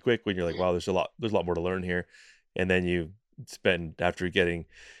experience pretty quick when you're like, wow, there's a lot more to learn here. And then you spend, after getting,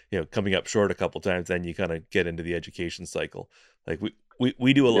 coming up short a couple times, then you kind of get into the education cycle. Like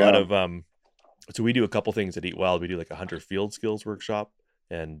we do a lot yeah, of, so we do a couple things at Eat Wild. We do like a hunter field skills workshop,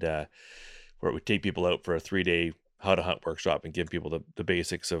 and where we take people out for a 3-day how to hunt workshop and give people the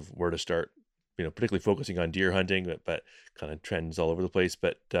basics of where to start. particularly focusing on deer hunting, but kind of trends all over the place.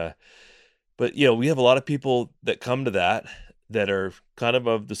 But we have a lot of people that come to that are kind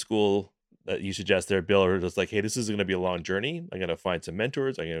of the school that you suggest there, Bill, are just like, hey, this is going to be a long journey. I'm going to find some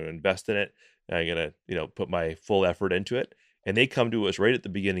mentors. I'm going to invest in it. I'm going to, put my full effort into it. And they come to us right at the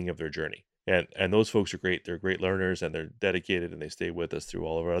beginning of their journey. And those folks are great. They're great learners and they're dedicated and they stay with us through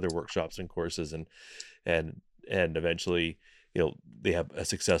all of our other workshops and courses and and eventually, they have a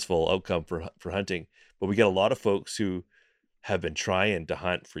successful outcome for hunting. But we get a lot of folks who have been trying to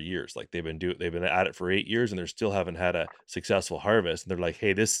hunt for years. Like they've been at it for 8 years and they still haven't had a successful harvest. And they're like,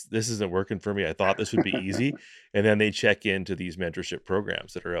 hey, this isn't working for me. I thought this would be easy. And then they check into these mentorship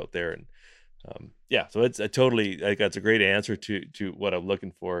programs that are out there. And so it's a totally, like, that's a great answer to what I'm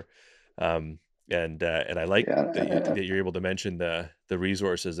looking for. And I like Yeah, that you're able to mention the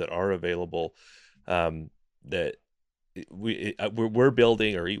resources that are available. That we're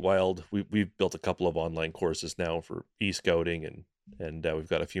building, or Eat Wild. We've built a couple of online courses now for e-scouting, and we've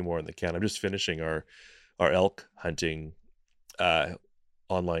got a few more in the can. I'm just finishing our elk hunting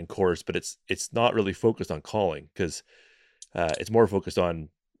online course, but it's not really focused on calling, because it's more focused on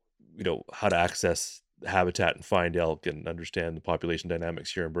how to access habitat and find elk and understand the population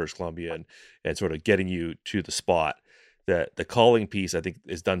dynamics here in British Columbia, and sort of getting you to the spot. That the calling piece, I think,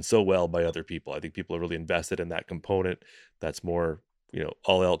 is done so well by other people. I think people are really invested in that component. That's more,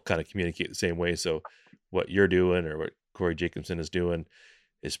 all elk kind of communicate the same way. So what you're doing, or what Corey Jacobson is doing,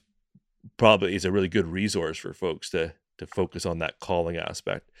 is probably is a really good resource for folks to focus on that calling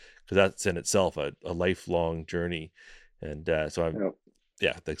aspect, because that's in itself a lifelong journey. And so I'm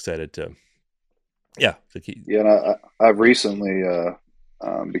yeah. excited to keep. Yeah, and I've recently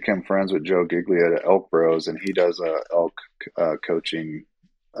become friends with Joe Giglio at Elk Bros, and he does a elk coaching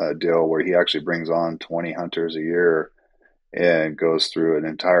deal where he actually brings on 20 hunters a year and goes through an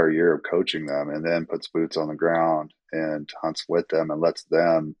entire year of coaching them, and then puts boots on the ground and hunts with them and lets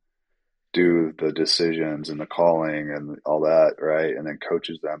them do the decisions and the calling and all that, right? And then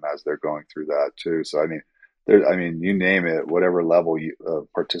coaches them as they're going through that too. So I mean, you name it, whatever level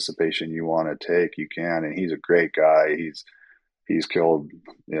of participation you want to take, you can. And he's a great guy. He's killed,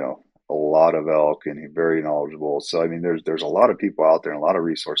 a lot of elk, and he's very knowledgeable. So I mean, there's a lot of people out there and a lot of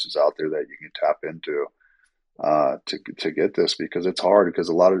resources out there that you can tap into to get this, because it's hard, because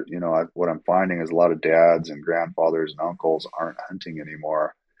a lot of, what I'm finding is a lot of dads and grandfathers and uncles aren't hunting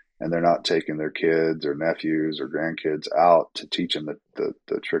anymore, and they're not taking their kids or nephews or grandkids out to teach them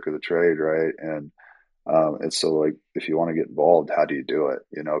the trick of the trade, right? And so, like, if you want to get involved, how do you do it?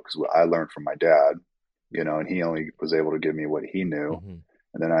 Because I learned from my dad, and he only was able to give me what he knew. Mhm.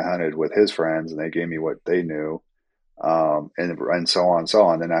 And then I hunted with his friends and they gave me what they knew. And so on and so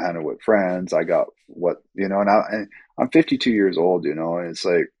on. Then I hunted with friends. I got what, and I'm 52 years old, and it's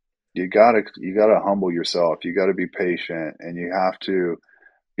like, you gotta humble yourself. You got to be patient, and you have to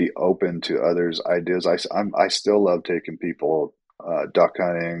be open to others' ideas. I still love taking people duck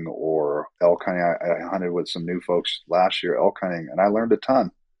hunting or elk hunting. I hunted with some new folks last year elk hunting, and I learned a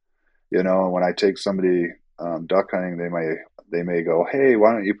ton. And when I take somebody duck hunting, they may go, "Hey,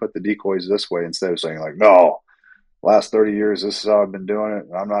 why don't you put the decoys this way?" Instead of saying like, "No, last 30 years, this is how I've been doing it.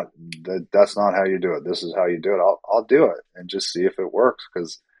 I'm not, that's not how you do it. This is how you do it." I'll do it and just see if it works.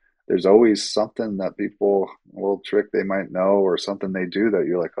 Cause there's always something that people, a little trick they might know, or something they do that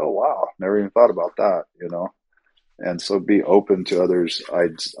you're like, "Oh, wow, never even thought about that." And so be open to others'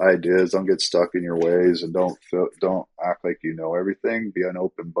 ideas. Don't get stuck in your ways, and don't act like you know everything. Be an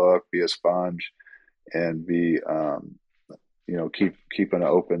open book, be a sponge, and keep an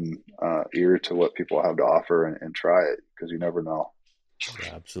open ear to what people have to offer, and try it, because you never know.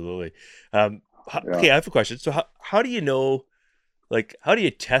 Yeah, absolutely. Yeah. Okay, I have a question. So how do you know, like, how do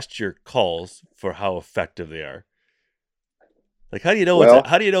you test your calls for how effective they are? Like, Well,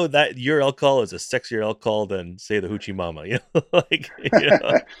 how do you know that your elk call is a sexier elk call than, say, the hoochie mama? Like,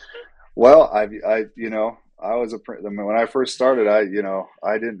 well, I was when I first started, I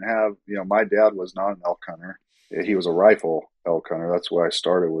didn't have, my dad was not an elk hunter. He was a rifle elk hunter. That's where I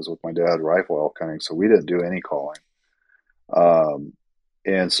started, was with my dad, rifle elk hunting. So we didn't do any calling. Um,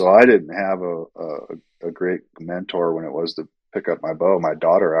 and so I didn't have a great mentor when it was to pick up my bow. My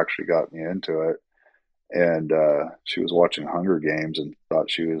daughter actually got me into it, and she was watching Hunger Games and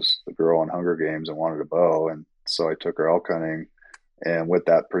thought she was the girl in Hunger Games and wanted a bow, and so I took her elk hunting. And with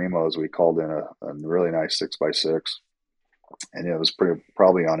that Primos, we called in a really nice 6x6, and it was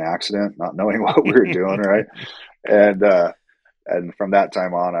probably on accident, not knowing what we were doing, right? And and from that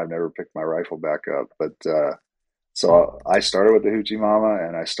time on, I've never picked my rifle back up. But so I started with the Hoochie Mama,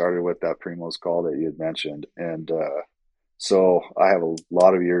 and I started with that Primos call that you had mentioned, and So I have a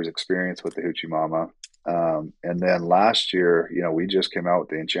lot of years experience with the Hoochie Mama. And then last year, we just came out with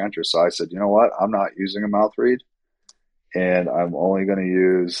the Enchantress. So I said, you know what? I'm not using a mouth reed, and I'm only going to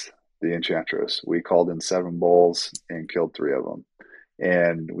use the Enchantress. We called in 7 bulls and killed 3 of them.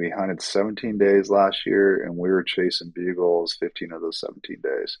 And we hunted 17 days last year, and we were chasing bugles 15 of those 17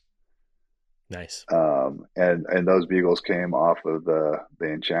 days. Nice. And those bugles came off of the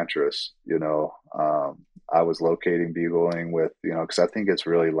Enchantress. I was locating bugling with, because I think it's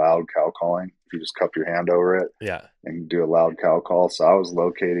really loud cow calling. If you just cup your hand over it Yeah. and do a loud cow call. So I was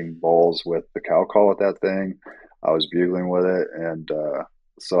locating bulls with the cow call with that thing. I was bugling with it, and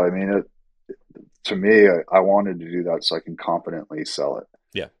so I mean, to me, I wanted to do that so I can confidently sell it,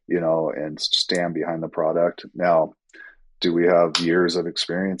 Yeah. and stand behind the product. Now, do we have years of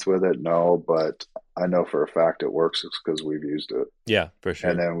experience with it? No, but I know for a fact it works because we've used it. Yeah, for And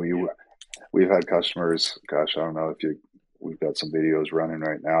sure. then we've had customers. Gosh, I don't know if you. We've got some videos running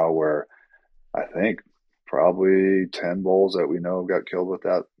right now where I think probably 10 bulls that we know got killed with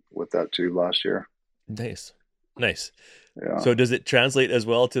that tube last year. Nice. Nice. Yeah. So does it translate as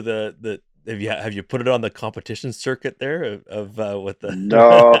well to the have you put it on the competition circuit there of with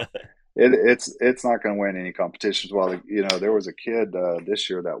No, the it's not going to win any competitions. Well, there was a kid this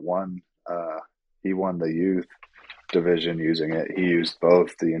year that won. He won the youth division using it. He used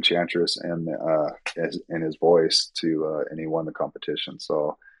both the Enchantress and in his voice and he won the competition.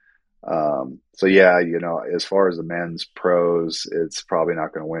 So yeah, as far as the men's pros, it's probably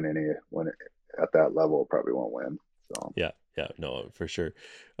not going to win any when at that level. It probably won't win. So Yeah, yeah, no, for sure.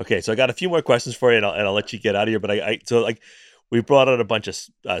 Okay, so I got a few more questions for you, and I'll let you get out of here. But so like we brought out a bunch of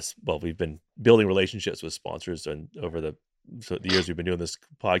well, we've been building relationships with sponsors and over the years we've been doing this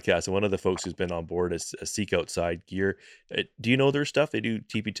podcast. And one of the folks who's been on board is Seek Outside Gear. Do you know their stuff? They do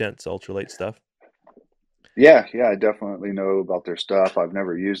TP tents, ultralight stuff. yeah, I definitely know about their stuff. I've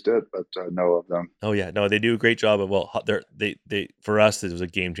never used it, but I know of them. Oh yeah, no, they do a great job of they for us it was a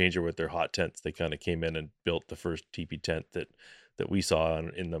game changer with their hot tents. They kind of came in and built the first teepee tent that we saw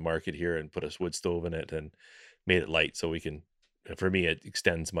in the market here and put a wood stove in it and made it light so we can. For me, it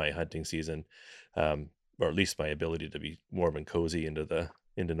extends my hunting season, or at least my ability to be warm and cozy into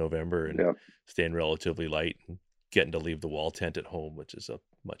November and Yeah, staying relatively light and getting to leave the wall tent at home, which is a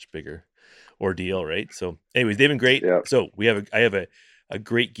much bigger ordeal, right? So, anyways, they've been great. yeah. So I have a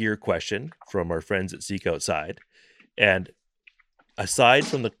great gear question from our friends at Seek Outside. And aside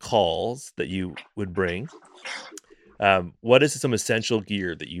from the calls that you would bring, what is some essential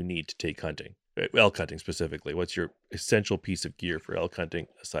gear that you need to take hunting? Elk hunting specifically. What's your essential piece of gear for elk hunting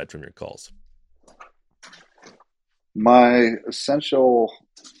aside from your calls? My essential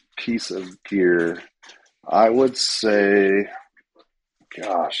piece of gear, I would say,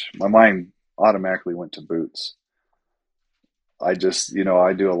 gosh, my mind automatically went to boots. I just,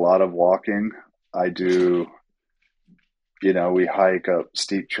 I do a lot of walking. I do, we hike up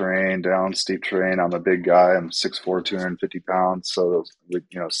steep terrain, down steep terrain. I'm a big guy. I'm 6'4", 250 pounds. So, with,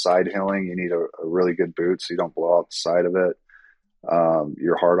 side hilling, you need a really good boot so you don't blow out the side of it.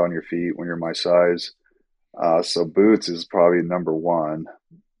 You're hard on your feet when you're my size. So boots is probably number one.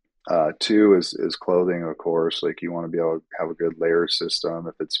 Two is clothing, of course. Like you want to be able to have a good layer system.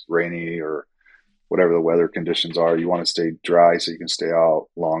 If it's rainy or whatever the weather conditions are, you want to stay dry so you can stay out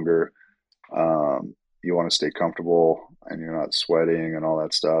longer. You want to stay comfortable and you're not sweating and all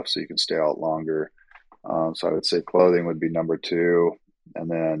that stuff so you can stay out longer. So I would say clothing would be number two. And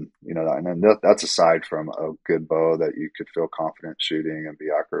then, that's aside from a good bow that you could feel confident shooting and be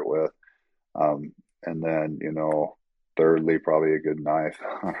accurate with. And then, thirdly, probably a good knife,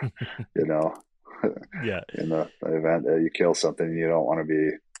 you know, Yeah. in the event that you kill something, you don't want to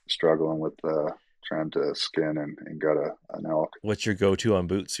be struggling with trying to skin and gut an elk. What's your go-to on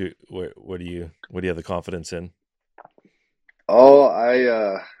boots? What do you have the confidence in? Oh,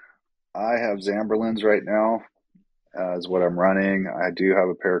 I have Zamberlins right now, is what I'm running. I do have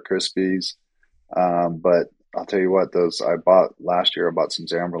a pair of Crispies, but I'll tell you what, those I bought last year. I bought some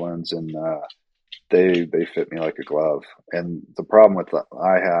Zamberlins, and they fit me like a glove. And the problem with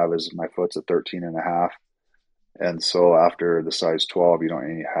I have is my foot's a 13 and a half. And so after the size 12, you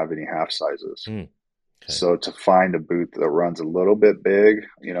don't have any half sizes. Mm, okay. So to find a boot that runs a little bit big,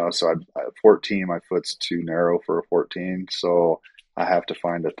 so I 14, my foot's too narrow for a 14. So I have to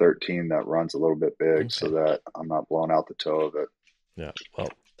find a 13 that runs a little bit big so Okay. that I'm not blowing out the toe of it. Yeah. Well,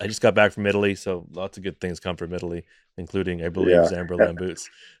 I just got back from Italy, so lots of good things come from Italy, including, I believe, Yeah. Zamberlan boots.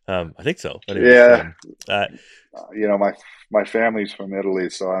 I think so. Anyways, Yeah. uh, My family's from Italy,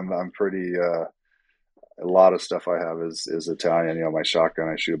 so I'm pretty, a lot of stuff I have is Italian. You know, my shotgun,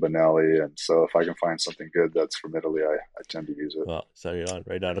 I shoot a Benelli, and so if I can find something good that's from Italy, I tend to use it. Well, so you're on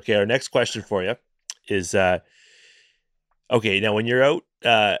right on. Okay, our next question for you is okay, now when you're out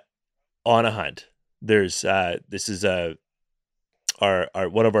on a hunt, there's this is our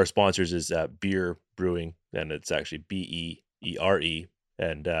one of our sponsors is beer brewing, and it's actually BEERE,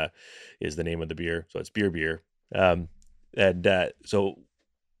 and is the name of the beer. So it's beer. Um, and so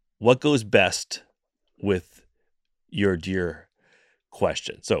what goes best with your deer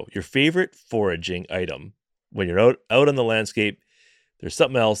question? So your favorite foraging item when you're out on the landscape, there's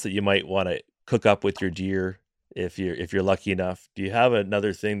something else that you might want to cook up with your deer if you're lucky enough. Do you have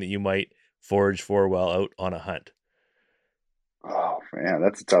another thing that you might forage for while out on a hunt? Oh man,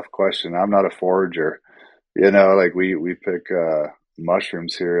 that's a tough question. I'm not a forager. You know, like we pick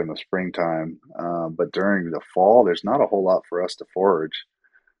mushrooms here in the springtime, but during the fall, there's not a whole lot for us to forage.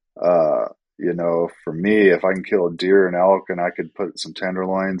 Uh, you know, for me, if I can kill a deer and elk, and I could put some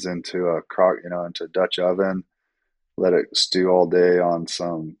tenderloins into a crock, you know, into a Dutch oven, let it stew all day on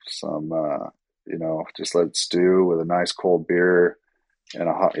you know, just let it stew with a nice cold beer and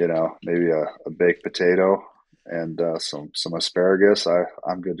a hot, you know, maybe a baked potato and some asparagus.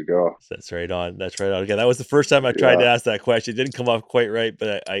 I'm good to go. That's right on. That's right on. Again, that was the first time I tried to Yeah, ask that question. It didn't come off quite right,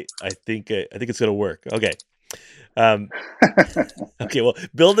 but I think it's going to work. Okay. Um, okay. Well,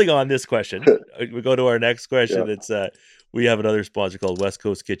 building on this question, we go to our next yeah, question. It's we have another sponsor called West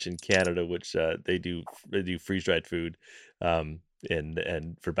Coast Kitchen Canada, which they do freeze dried food, um,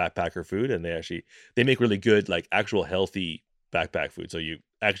 and for backpacker food, and they make really good like actual healthy backpack food. So you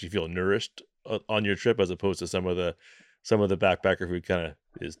actually feel nourished on your trip as opposed to some of the backpacker food kind of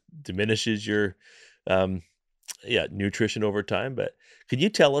is diminishes your um nutrition over time. But could you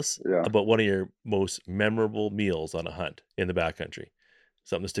tell us yeah. about one of your most memorable meals on a hunt in the backcountry?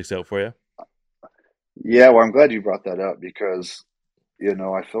 Something that sticks out for you? Yeah, well, I'm glad you brought that up because, you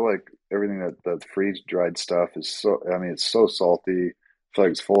know, I feel like everything that freeze dried stuff is so, I mean, it's so salty. I feel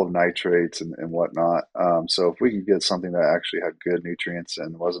like it's full of nitrates and whatnot. So if we could get something that actually had good nutrients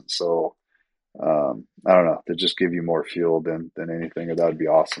and wasn't so, I don't know, to just give you more fuel than anything, that would be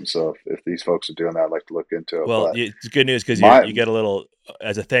awesome. So if these folks are doing that, I'd like to look into it. Well, But it's good news because my, you get a little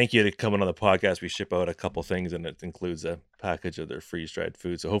as a thank you to coming on the podcast. We ship out a couple things, and it includes a package of their freeze dried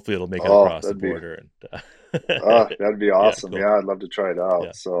food. So hopefully, it'll make it oh, across the border. And that'd be yeah, awesome. cool. Yeah, I'd love to try it out.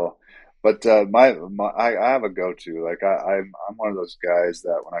 Yeah, So, but I have a go-to. Like I'm one of those guys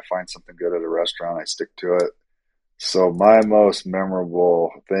that when I find something good at a restaurant, I stick to it. So my most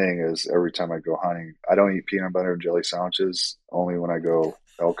memorable thing is every time I go hunting, I don't eat peanut butter and jelly sandwiches, only when I go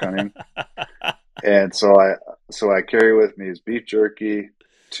elk hunting. And so I carry with me is beef jerky,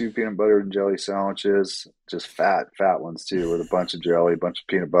 two peanut butter and jelly sandwiches, just fat ones too, with a bunch of jelly, a bunch of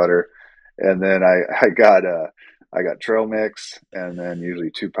peanut butter, and then I got trail mix, and then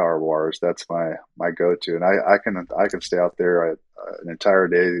usually two power bars. That's my go to, and I can stay out there an entire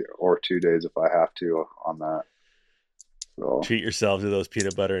day or 2 days if I have to on that. So treat yourself to those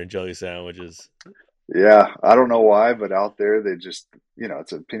peanut butter and jelly sandwiches. yeah, I don't know why, but out there they just, you know,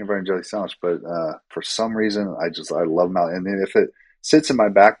 it's a peanut butter and jelly sandwich. But for some reason, I love them out. And then if it sits in my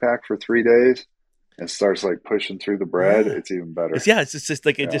backpack for 3 days and starts like pushing through the bread, Yeah. it's even better. It's just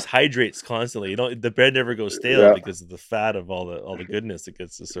like it Yeah, just hydrates constantly. You know, the bread never goes stale yeah, because of the fat of all the goodness that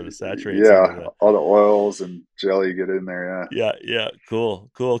gets to sort of saturates into yeah. the All the oils and jelly get in there. yeah.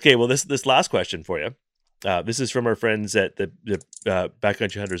 Cool. Okay, well this last question for you. This is from our friends at the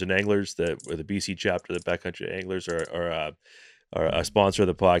Backcountry Hunters and Anglers, the BC chapter of the Backcountry Anglers are a sponsor of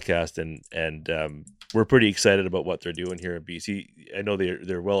the podcast, and we're pretty excited about what they're doing here in BC. I know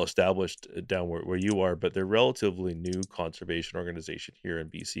they're well established down where you are, but they're relatively new conservation organization here in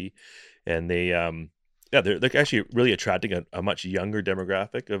BC, and they're actually really attracting a much younger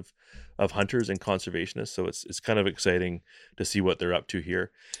demographic of hunters and conservationists. So it's kind of exciting to see what they're up to here.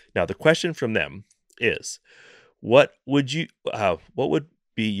 Now the question from them is, what would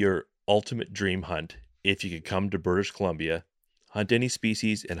be your ultimate dream hunt if you could come to British Columbia, hunt any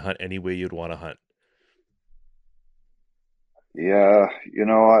species, and hunt any way you'd want to hunt? Yeah, you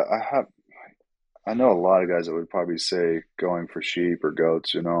know, I know a lot of guys that would probably say going for sheep or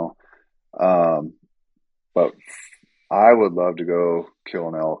goats. You know, um, but I would love to go kill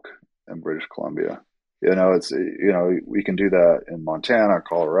an elk in British Columbia. You know, it's you know we can do that in Montana,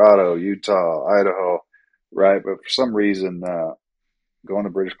 Colorado, Utah, Idaho, right? But for some reason, going to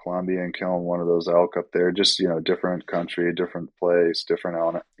British Columbia and killing one of those elk up there, just you know, different country, different place,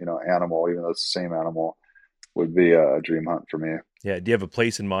 different you know animal, even though it's the same animal, would be a dream hunt for me. Yeah, do you have a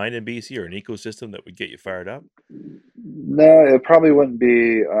place in mind in BC or an ecosystem that would get you fired up? No, it probably wouldn't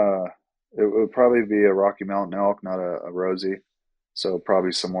be. It would probably be a Rocky Mountain elk, not a Rosie. So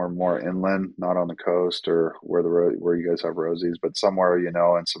probably somewhere more inland, not on the coast or where where you guys have rosies, but somewhere,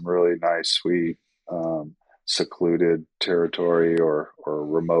 in some really nice, sweet, um, secluded territory or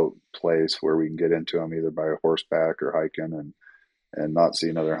remote place where we can get into them either by horseback or hiking and not see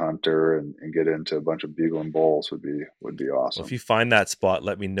another hunter and get into a bunch of bugling bulls would be Well, if awesome. you find that spot,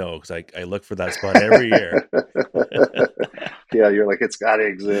 let me know because I look for that spot every year. Yeah, you're like it's got to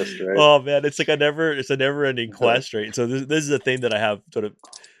exist, right? Oh man, it's a never ending quest, right? So this is a thing that I have sort of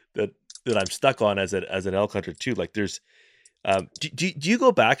that I'm stuck on as an elk hunter too. Like there's do you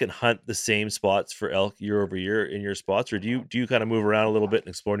go back and hunt the same spots for elk year over year in your spots, or do you kind of move around a little bit and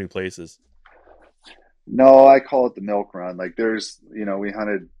explore new places? No, I call it the milk run. Like we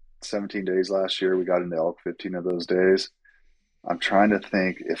hunted 17 days last year. We got into elk 15 of those days. I'm trying to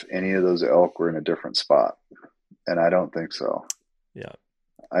think if any of those elk were in a different spot, and I don't think so. Yeah.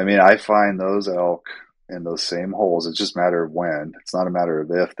 I mean, I find those elk in those same holes. It's just a matter of when. It's not a matter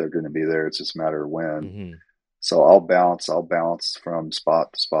of if they're going to be there. It's just a matter of when. Hmm. So I'll bounce from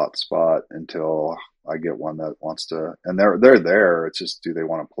spot to spot to spot until I get one that wants to, and they're there. It's just do they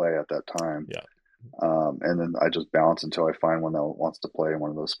want to play at that time? Yeah. And then I just bounce until I find one that wants to play in one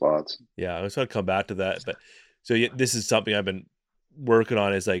of those spots. Yeah. I was going to come back to that, but so yeah, this is something I've been working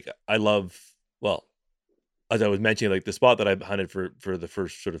on. Is like I love well, as I was mentioning, like the spot that I've hunted for the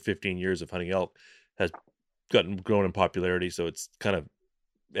first sort of 15 years of hunting elk has gotten grown in popularity. So it's kind of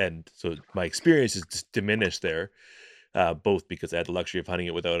and so my experience is just diminished there, both because I had the luxury of hunting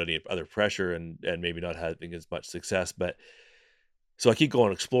it without any other pressure and maybe not having as much success. But so I keep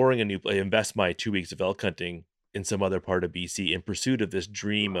going exploring a new. I invest my 2 weeks of elk hunting in some other part of BC in pursuit of this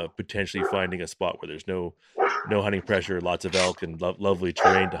dream of potentially finding a spot where there's no hunting pressure, lots of elk, and lovely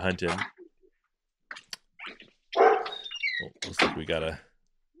terrain to hunt in. Oh, looks like we got a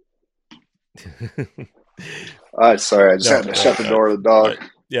Sorry, I just no, had to no, shut the door to the dog.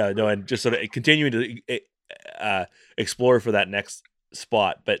 yeah, no, and just sort of continuing to explore for that next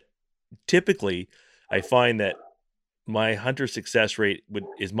spot. But typically, I find that my hunter success rate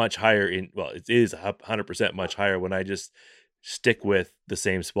is much higher it is 100% much higher when I just stick with the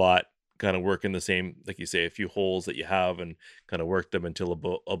same spot, kind of work in the same, like you say, a few holes that you have, and kind of work them until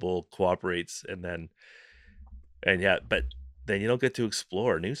a bull cooperates, and then and yeah, but then you don't get to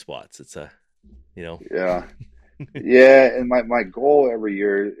explore new spots. It's a you know Yeah, yeah, and my goal every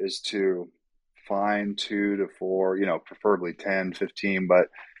year is to find 2 to 4, preferably 10, 15. But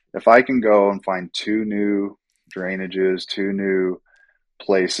if I can go and find 2 new drainages, 2 new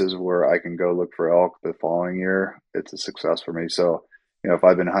places where I can go look for elk the following year, it's a success for me. So, if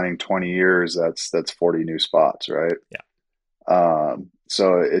I've been hunting 20 years, that's 40 new spots, right? yeah.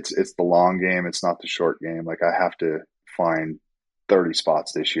 So it's the long game. It's not the short game. Like I have to find 30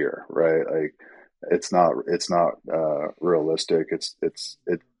 spots this year, right? Like it's not realistic. It's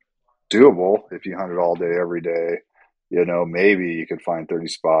doable if you hunt it all day every day. Maybe you could find 30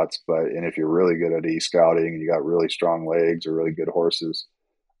 spots, but and if you're really good at e-scouting and you got really strong legs or really good horses,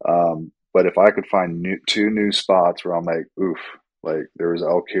 but if I could find 2 new spots where I'm like, oof, like there was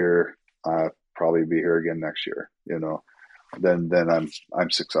elk here, I'll probably be here again next year. Then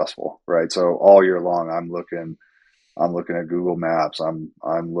I'm successful, right? So all year long, I'm looking at Google Maps. I'm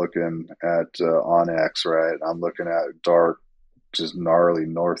looking at Onyx, right? I'm looking at dark, just gnarly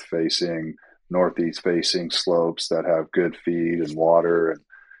northeast facing slopes that have good feed and water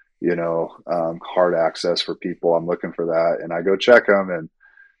and hard access for people. I'm looking for that, and I go check them, and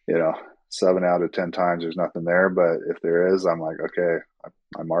you know 7 out of 10 times there's nothing there. But if there is, I'm like, okay,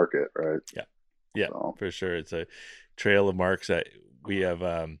 I mark it, right? Yeah. Yeah, So for sure. It's a trail of marks that we have.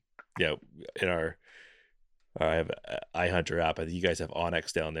 Yeah, in our I have iHunter app. I think you guys have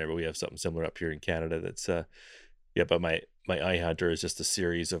Onyx down there, but we have something similar up here in Canada. That's yeah. But my iHunter is just a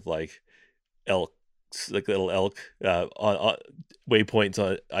series of like elk, like little elk on waypoints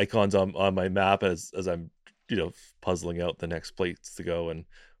on icons on my map as I'm puzzling out the next place to go, and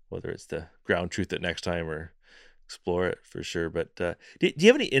whether it's to ground truth it next time or explore it for sure. But do you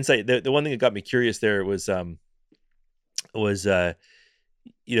have any insight? The one thing that got me curious there was there's the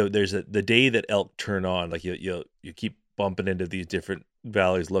day that elk turn on, like you keep bumping into these different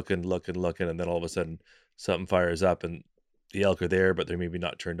valleys, looking, and then all of a sudden something fires up and the elk are there, but they're maybe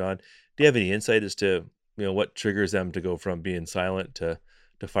not turned on. Do you have any insight as to what triggers them to go from being silent to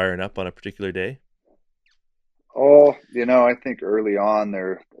firing up on a particular day? I think early on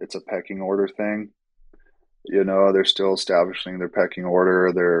it's a pecking order thing. They're still establishing their pecking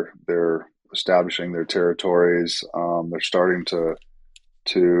order. They're establishing their territories. They're starting to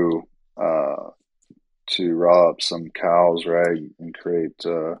uh, to raw up some cows, right, and create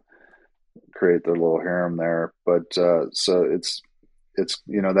create their little harem there. But so it's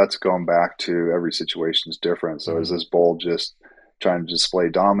that's going back to every situation is different. So is Hmm. this bull just trying to display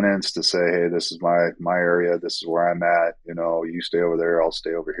dominance to say, hey, this is my area, this is where I'm at, you stay over there, I'll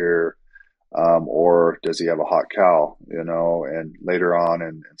stay over here, or does he have a hot cow? And later on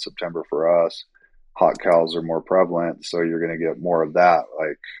in September for us, hot cows are more prevalent, so you're going to get more of that.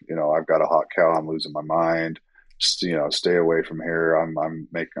 Like, I've got a hot cow, I'm losing my mind. Just, stay away from here. I'm going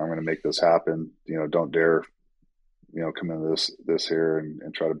to make this happen. Don't dare come into this here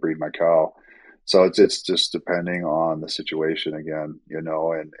and try to breed my cow. So it's just depending on the situation again,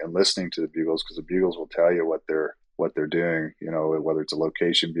 and listening to the bugles, because the bugles will tell you what they're doing, whether it's a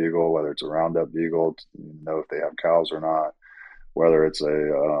location bugle, whether it's a roundup bugle, if they have cows or not, whether it's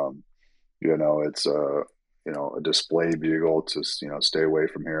a display bugle to, stay away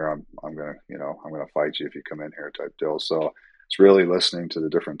from here. I'm gonna fight you if you come in here type deal. So it's really listening to the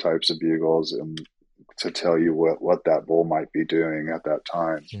different types of bugles and to tell you what that bull might be doing at that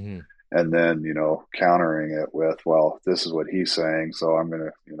time. Hmm. And then, countering it with, well, this is what he's saying, so I'm going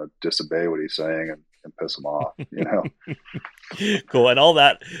to, disobey what he's saying and piss him off. Cool. And all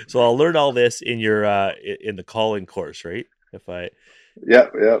that. So I'll learn all this in your in the calling course, right? If I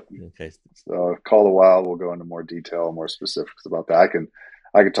Yep, yep. Okay. So call a while. We'll go into more detail, more specifics about that.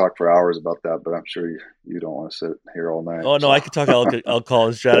 I can talk for hours about that, but I'm sure you don't want to sit here all night. Oh no, So I could talk alcohol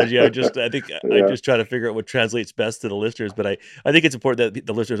and strategy. I think I yeah, just try to figure out what translates best to the listeners. But I think it's important that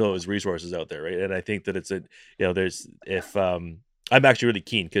the listeners know there's resources out there, right? And I think that it's there's if I'm actually really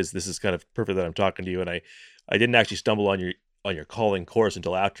keen because this is kind of perfect that I'm talking to you, and I didn't actually stumble on your calling course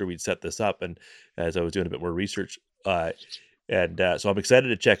until after we'd set this up, and as I was doing a bit more research. And so I'm excited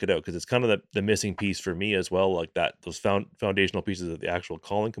to check it out because it's kind of the missing piece for me as well, like that those foundational pieces of the actual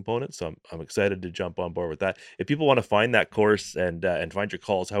calling component. So I'm excited to jump on board with that. If people want to find that course and find your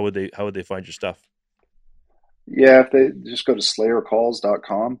calls, how would they find your stuff? yeah. If they just go to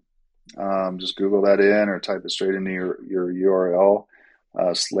slayercalls.com, just Google that in or type it straight into your URL,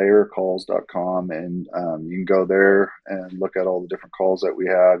 slayercalls.com, and you can go there and look at all the different calls that we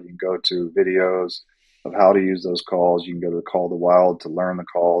have. You can go to videos of how to use those calls. You can go to Call the Wild to learn the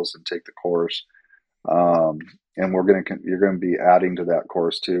calls and take the course. Um, and you're gonna be adding to that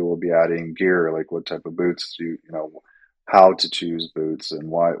course too. We'll be adding gear, like what type of boots how to choose boots and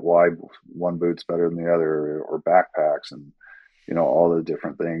why one boot's better than the other, or backpacks, and all the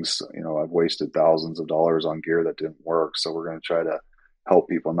different things. I've wasted thousands of dollars on gear that didn't work. So we're going to try to help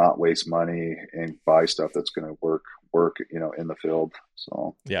people not waste money and buy stuff that's going to work, in the field.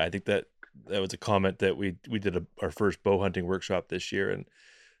 So Yeah, I think that was a comment that we did our first bow hunting workshop this year, and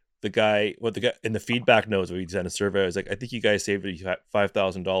the guy in the feedback notes we sent a survey. I was like, I think you guys saved me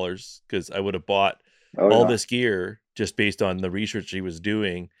 $5,000 because I would have bought oh all yeah, this gear just based on the research he was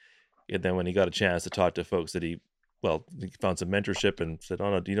doing. And then when he got a chance to talk to folks he found some mentorship and said, oh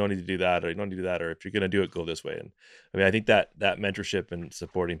no, you don't need to do that, or you don't need to do that, or if you're going to do it, go this way. And I mean, I think that mentorship and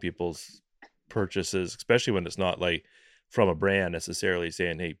supporting people's purchases, especially when it's not like from a brand necessarily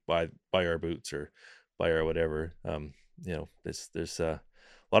saying, hey, buy our boots or buy our whatever. There's a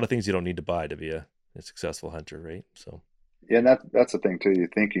lot of things you don't need to buy to be a successful hunter, right? So yeah. And that's the thing too. You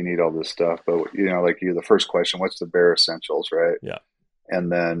think you need all this stuff, but like the first question, what's the bare essentials, right? yeah.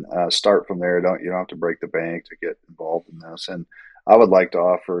 And then start from there. You don't have to break the bank to get involved in this. And I would like to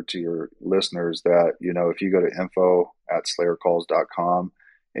offer to your listeners that if you go to info@slayercalls.com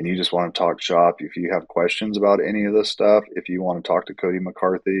and you just want to talk shop, if you have questions about any of this stuff, if you want to talk to Cody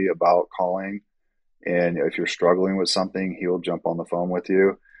McCarthy about calling, and if you're struggling with something, he'll jump on the phone with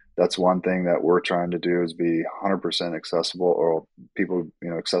you. That's one thing that we're trying to do, is be 100% accessible, or people,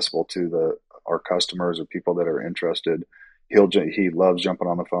 accessible to our customers or people that are interested. He loves jumping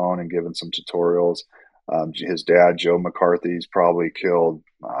on the phone and giving some tutorials. His dad, Joe McCarthy's probably killed,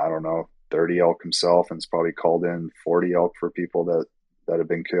 I don't know, 30 elk himself, and it's probably called in 40 elk for people that have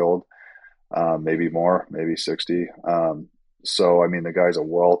been killed, maybe more, maybe 60. So I mean, the guy's a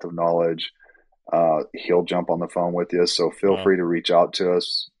wealth of knowledge. He'll jump on the phone with you. So feel Wow. free to reach out to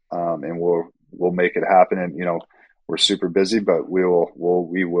us, and we'll make it happen. And we're super busy, but we will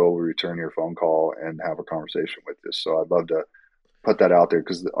return your phone call and have a conversation with you. So I'd love to put that out there,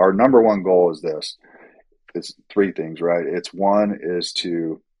 because our number one goal is this. It's three things, right? It's one is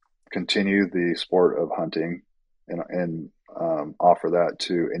to continue the sport of hunting and offer that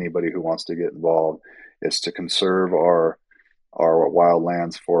to anybody who wants to get involved. It's to conserve our wild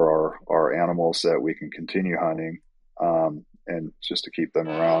lands for our animals, so that we can continue hunting, and just to keep them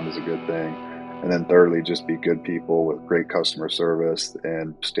around is a good thing. And then thirdly, just be good people with great customer service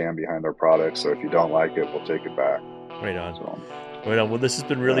and stand behind our products. So if you don't like it, we'll take it back. Right on. So Right on. Well, this has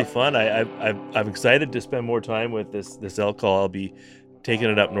been really Yeah. fun. I'm excited to spend more time with this elk call. I'll be taking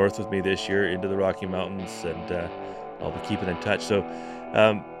it up north with me this year into the Rocky Mountains, and I'll be keeping in touch. So,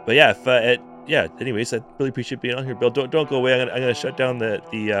 but yeah, yeah. Anyways, I really appreciate being on here, Bill. Don't go away. I'm gonna shut down the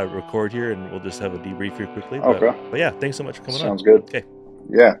record here, and we'll just have a debrief here quickly. Okay. But yeah, thanks so much for coming on. Sounds good. Okay.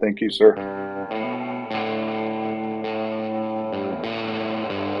 Yeah. Thank you, sir.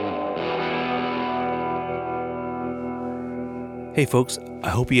 Hey, folks, I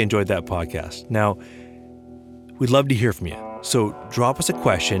hope you enjoyed that podcast. Now, we'd love to hear from you. So drop us a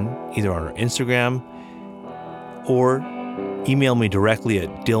question either on our Instagram or email me directly at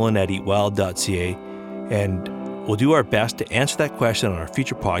dylan@eatwild.ca, and we'll do our best to answer that question on our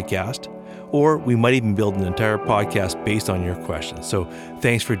future podcast, or we might even build an entire podcast based on your questions. So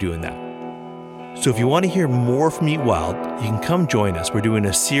thanks for doing that. So if you want to hear more from Eat Wild, you can come join us. We're doing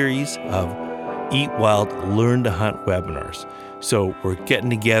a series of Eat Wild Learn to Hunt webinars. So we're getting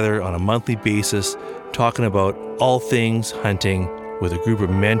together on a monthly basis, talking about all things hunting with a group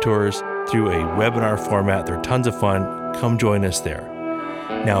of mentors through a webinar format. They're tons of fun. Come join us there.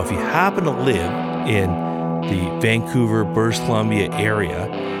 Now, if you happen to live in the Vancouver, British Columbia area,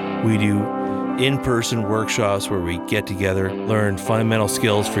 we do in-person workshops where we get together, learn fundamental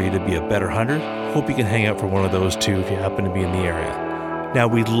skills for you to be a better hunter. Hope you can hang out for one of those too if you happen to be in the area. Now,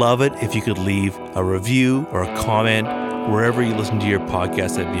 we'd love it if you could leave a review or a comment wherever you listen to your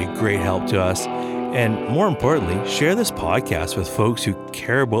podcast. That'd be a great help to us. And more importantly, share this podcast with folks who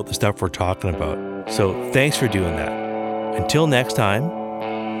care about the stuff we're talking about. So thanks for doing that. Until next time,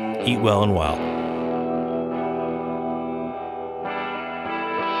 eat well and wild.